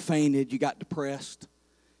 you fainted, you got depressed.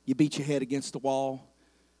 You beat your head against the wall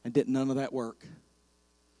and did none of that work.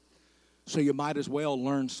 So you might as well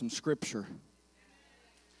learn some scripture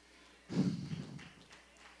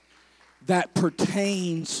that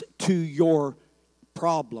pertains to your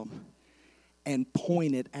problem and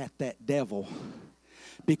point it at that devil,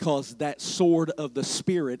 because that sword of the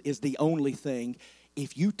Spirit is the only thing.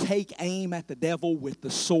 If you take aim at the devil with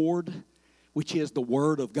the sword, which is the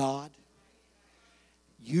Word of God,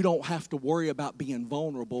 you don't have to worry about being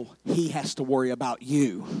vulnerable. He has to worry about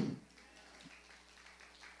you.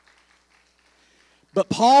 But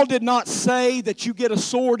Paul did not say that you get a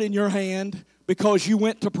sword in your hand because you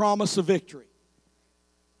went to promise a victory.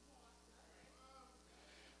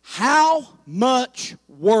 How much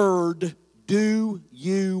word do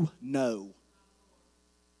you know?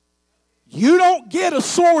 You don't get a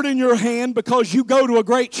sword in your hand because you go to a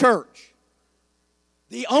great church.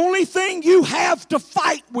 The only thing you have to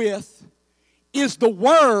fight with is the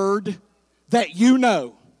word that you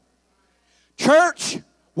know. Church,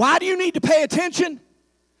 why do you need to pay attention?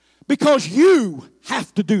 Because you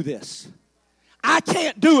have to do this. I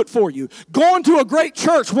can't do it for you. Going to a great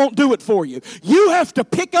church won't do it for you. You have to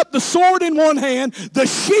pick up the sword in one hand, the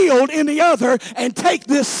shield in the other, and take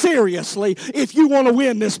this seriously if you want to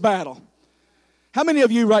win this battle. How many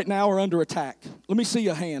of you right now are under attack? Let me see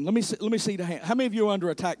your hand. Let me see the hand. How many of you are under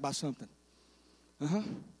attack by something?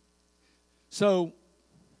 So,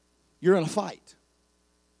 you're in a fight.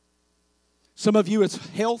 Some of you it's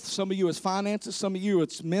health, some of you it's finances, some of you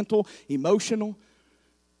it's mental, emotional.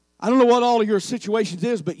 I don't know what all of your situations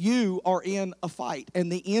is, but you are in a fight.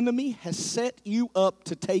 And the enemy has set you up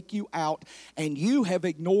to take you out, and you have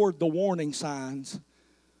ignored the warning signs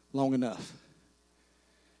long enough.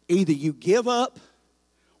 Either you give up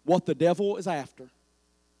what the devil is after,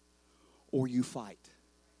 or you fight.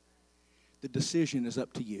 The decision is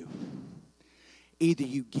up to you. Either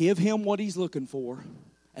you give him what he's looking for,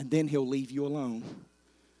 and then he'll leave you alone,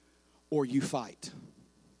 or you fight.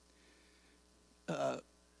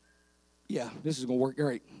 Yeah, this is going to work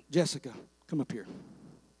great. Jessica, come up here.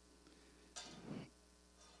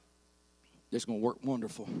 This is going to work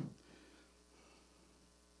wonderful.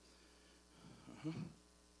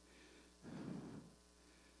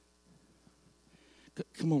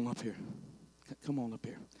 Come on up here. Come on up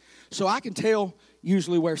here. So I can tell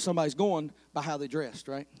usually where somebody's going by how they dressed,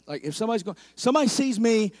 right? Like if somebody sees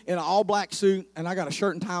me in an all-black suit and I got a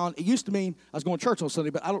shirt and tie on, it used to mean I was going to church on Sunday,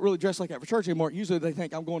 but I don't really dress like that for church anymore. Usually they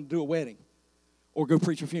think I'm going to do a wedding or go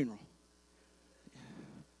preach a funeral.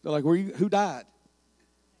 They're like, who died?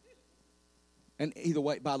 And either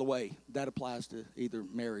way, by the way, that applies to either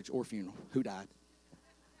marriage or funeral. Who died?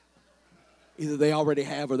 Either they already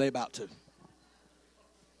have or they about to.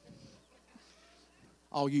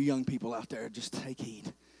 All you young people out there, just take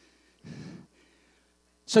heed.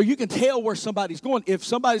 So you can tell where somebody's going. If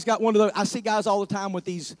somebody's got one of those, I see guys all the time with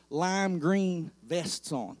these lime green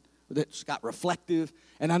vests on that's got reflective.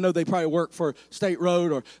 And I know they probably work for State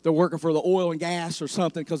Road or they're working for the oil and gas or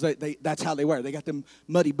something because that's how they wear. They got them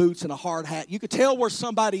muddy boots and a hard hat. You can tell where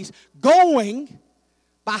somebody's going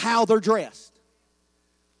by how they're dressed.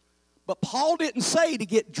 But Paul didn't say to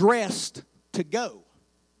get dressed to go.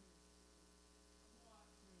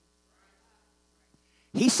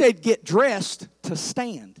 He said, get dressed to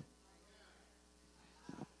stand.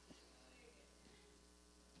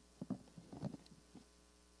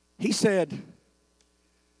 He said,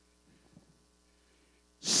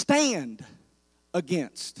 stand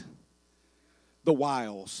against the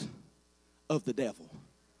wiles of the devil.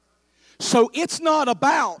 So it's not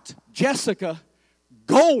about Jessica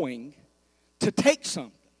going to take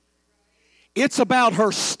something. It's about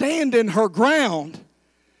her standing her ground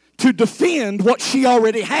to defend what she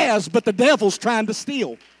already has, but the devil's trying to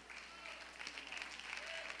steal.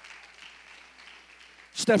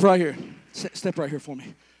 Step right here. Step right here for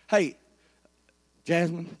me. Hey,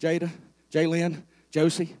 Jasmine, Jada, Jaylyn,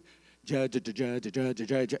 Josie.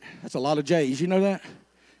 That's a lot of J's. You know that?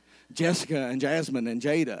 Jessica and Jasmine and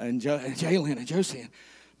Jada and Jaylyn and Josie.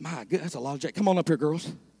 My goodness, that's a lot of J. Come on up here,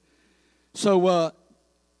 girls. So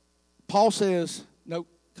Paul says, nope.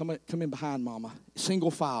 Come in behind Mama. Single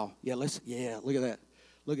file. Yeah, look at that.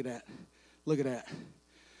 Look at that. Look at that.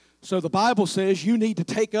 So the Bible says you need to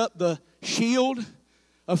take up the shield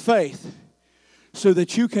of faith so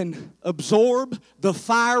that you can absorb the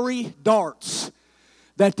fiery darts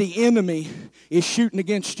that the enemy is shooting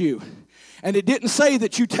against you. And it didn't say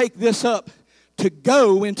that you take this up to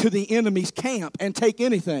go into the enemy's camp and take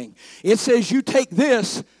anything. It says you take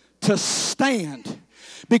this to stand.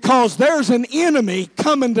 Because there's an enemy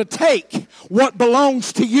coming to take what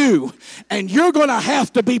belongs to you. And you're going to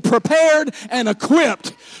have to be prepared and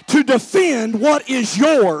equipped to defend what is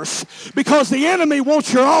yours. Because the enemy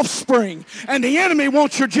wants your offspring. And the enemy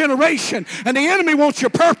wants your generation. And the enemy wants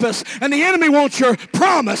your purpose. And the enemy wants your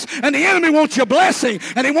promise. And the enemy wants your blessing.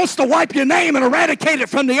 And he wants to wipe your name and eradicate it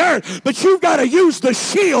from the earth. But you've got to use the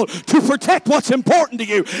shield to protect what's important to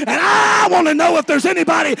you. And I want to know if there's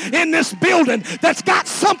anybody in this building that's got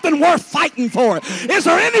something worth fighting for. Is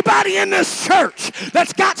there anybody in this church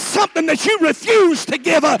that's got something that you refuse to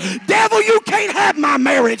give up? Devil, you can't have my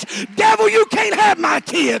marriage. Devil, you can't have my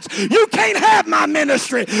kids. You can't have my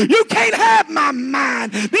ministry. You can't have my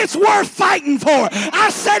mind. It's worth fighting for. I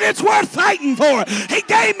said it's worth fighting for. He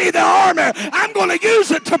gave me the armor. I'm going to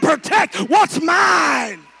use it to protect what's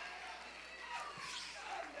mine.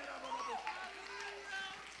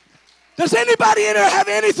 Does anybody in here have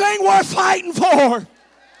anything worth fighting for?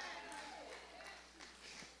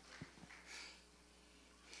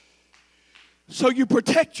 So you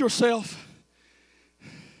protect yourself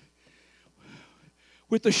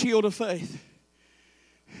with the shield of faith.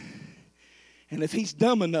 And if he's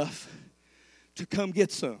dumb enough to come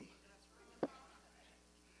get some,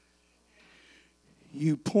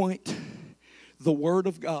 you point the word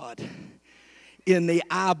of God in the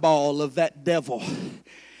eyeball of that devil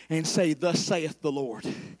and say, thus saith the Lord,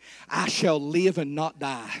 I shall live and not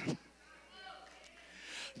die.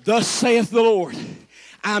 Thus saith the Lord,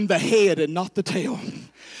 I'm the head and not the tail.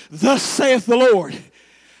 Thus saith the Lord,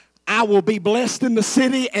 I will be blessed in the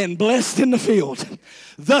city and blessed in the field.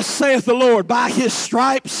 Thus saith the Lord, by his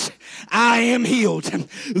stripes I am healed.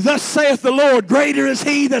 Thus saith the Lord, greater is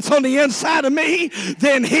he that's on the inside of me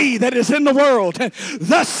than he that is in the world.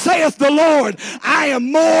 Thus saith the Lord, I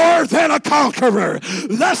am more than a conqueror.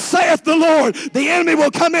 Thus saith the Lord, the enemy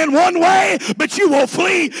will come in one way, but you will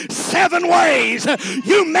flee 7 ways.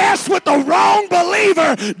 You mess with the wrong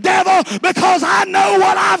believer, devil, because I know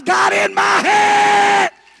what I've got in my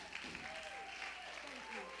head.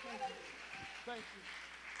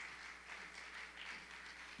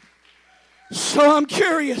 So I'm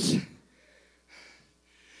curious,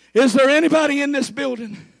 is there anybody in this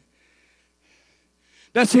building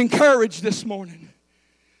that's encouraged this morning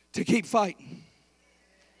to keep fighting?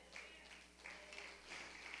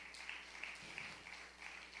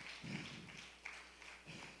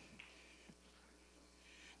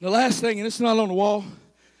 The last thing, and it's not on the wall,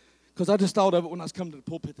 because I just thought of it when I was coming to the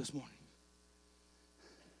pulpit this morning.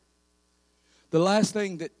 The last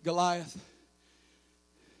thing that Goliath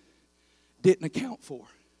didn't account for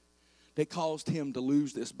that caused him to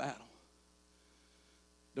lose this battle.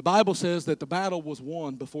 The Bible says that the battle was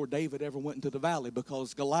won before David ever went into the valley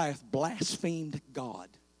because Goliath blasphemed God.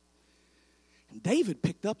 And David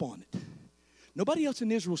picked up on it. Nobody else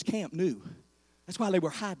in Israel's camp knew. That's why they were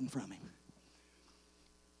hiding from him.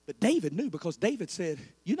 But David knew because David said,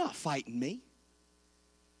 you're not fighting me.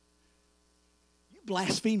 You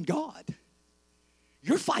blasphemed God.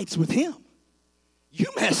 Your fight's with him. You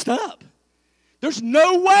messed up. There's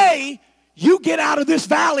no way you get out of this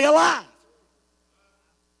valley alive.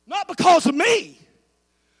 Not because of me,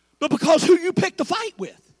 but because who you picked to fight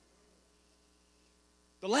with.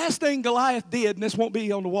 The last thing Goliath did, and this won't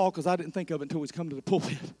be on the wall because I didn't think of it until he's come to the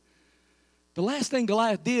pulpit. The last thing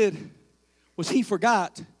Goliath did was he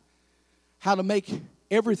forgot how to make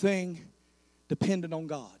everything dependent on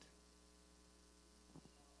God.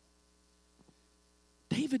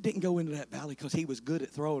 David didn't go into that valley because he was good at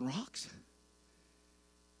throwing rocks.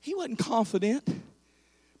 He wasn't confident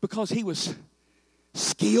because he was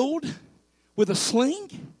skilled with a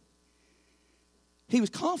sling. He was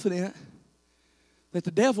confident that the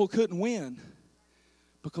devil couldn't win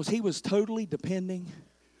because he was totally depending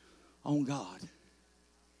on God.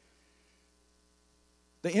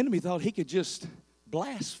 The enemy thought he could just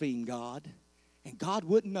blaspheme God and God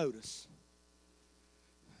wouldn't notice.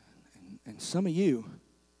 And some of you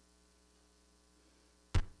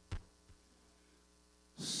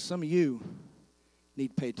need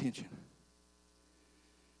to pay attention.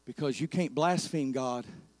 Because you can't blaspheme God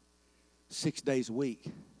 6 days a week.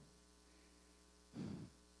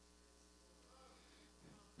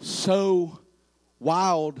 Sow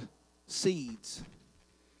wild seeds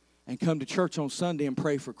and come to church on Sunday and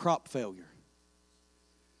pray for crop failure.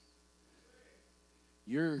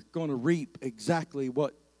 You're going to reap exactly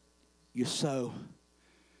what you sow.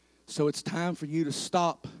 So it's time for you to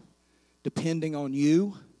stop depending on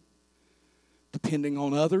you, depending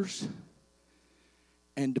on others,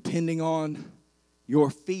 and depending on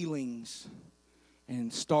your feelings,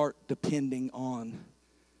 and start depending on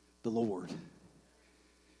the Lord.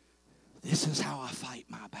 This is how I fight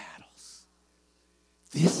my battles.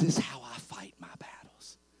 This is how I fight my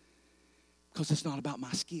battles. Because it's not about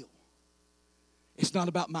my skill. It's not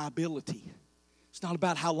about my ability. It's not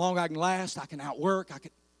about how long I can last, I can outwork,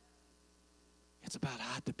 It's about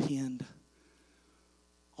I depend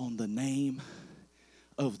on the name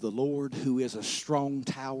of the Lord, who is a strong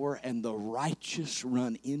tower, and the righteous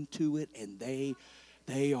run into it, and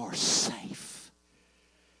they are safe.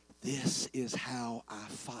 This is how I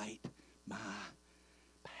fight my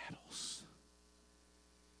battles.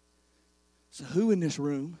 So who in this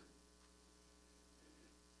room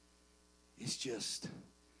is just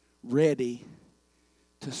ready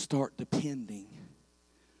to start depending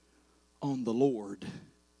on the Lord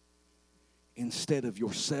instead of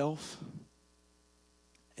yourself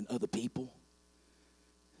and other people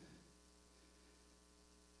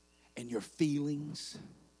and your feelings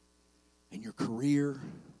and your career,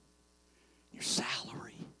 your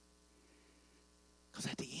salary? Because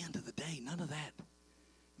at the end of the day, none of that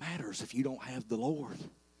matters if you don't have the Lord.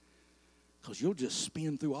 Because you'll just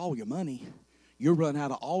spend through all your money. You'll run out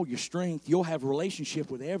of all your strength. You'll have a relationship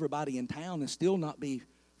with everybody in town and still not be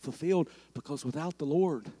fulfilled, because without the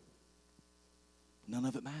Lord, none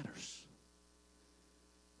of it matters.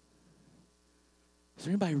 Is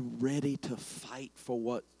there anybody ready to fight for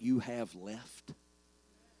what you have left?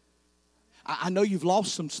 I know you've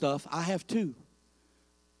lost some stuff. I have too.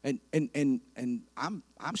 And I'm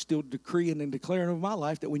still decreeing and declaring over my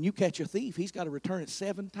life that when you catch a thief, he's got to return it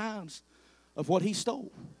 7 times of what he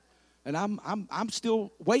stole. And I'm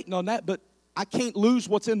still waiting on that, but I can't lose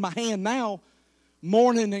what's in my hand now,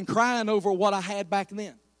 mourning and crying over what I had back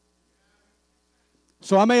then.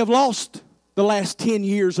 So I may have lost the last 10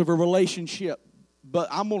 years of a relationship, but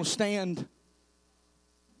I'm going to stand.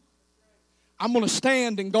 I'm going to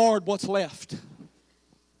stand and guard what's left.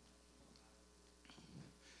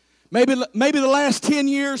 Maybe the last 10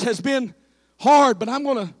 years has been hard, but I'm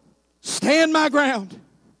going to stand my ground.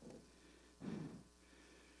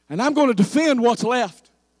 And I'm going to defend what's left.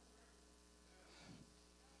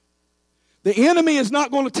 The enemy is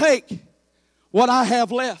not going to take what I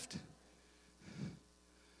have left.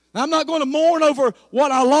 I'm not going to mourn over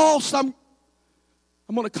what I lost. I'm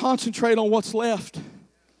going to concentrate on what's left.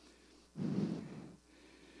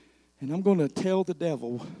 And I'm going to tell the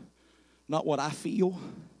devil not what I feel,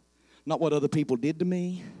 not what other people did to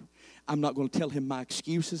me. I'm not going to tell him my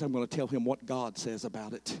excuses. I'm going to tell him what God says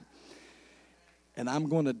about it. And I'm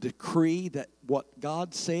going to decree that what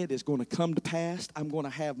God said is going to come to pass. I'm going to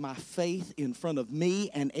have my faith in front of me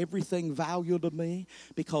and everything valuable to me,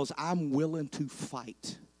 because I'm willing to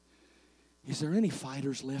fight. Is there any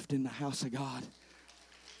fighters left in the house of God?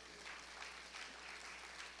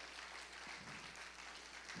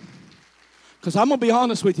 Because I'm going to be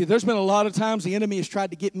honest with you, there's been a lot of times the enemy has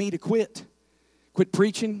tried to get me to quit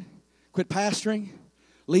preaching, quit pastoring,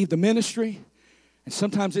 leave the ministry. And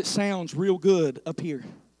sometimes it sounds real good up here.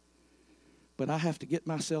 But I have to get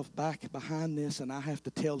myself back behind this, and I have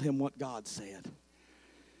to tell him what God said.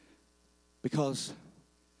 Because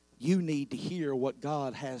you need to hear what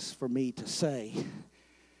God has for me to say.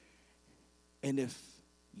 And if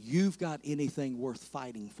you've got anything worth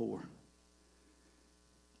fighting for,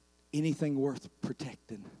 anything worth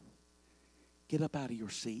protecting, get up out of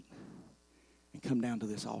your seat and come down to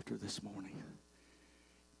this altar this morning.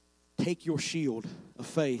 Take your shield of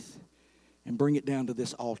faith and bring it down to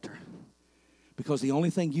this altar. Because the only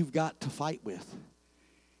thing you've got to fight with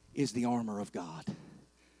is the armor of God.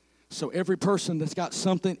 So every person that's got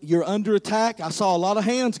something, you're under attack. I saw a lot of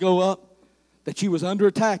hands go up that you was under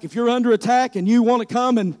attack. If you're under attack and you want to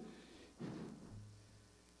come and...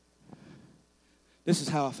 This is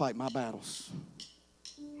how I fight my battles.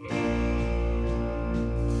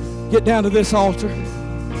 Get down to this altar.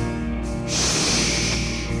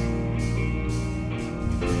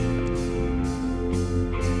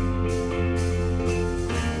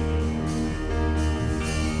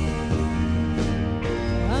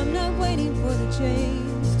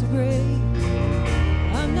 Chains to break.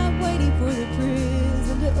 I'm not waiting for the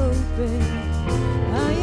prison to open.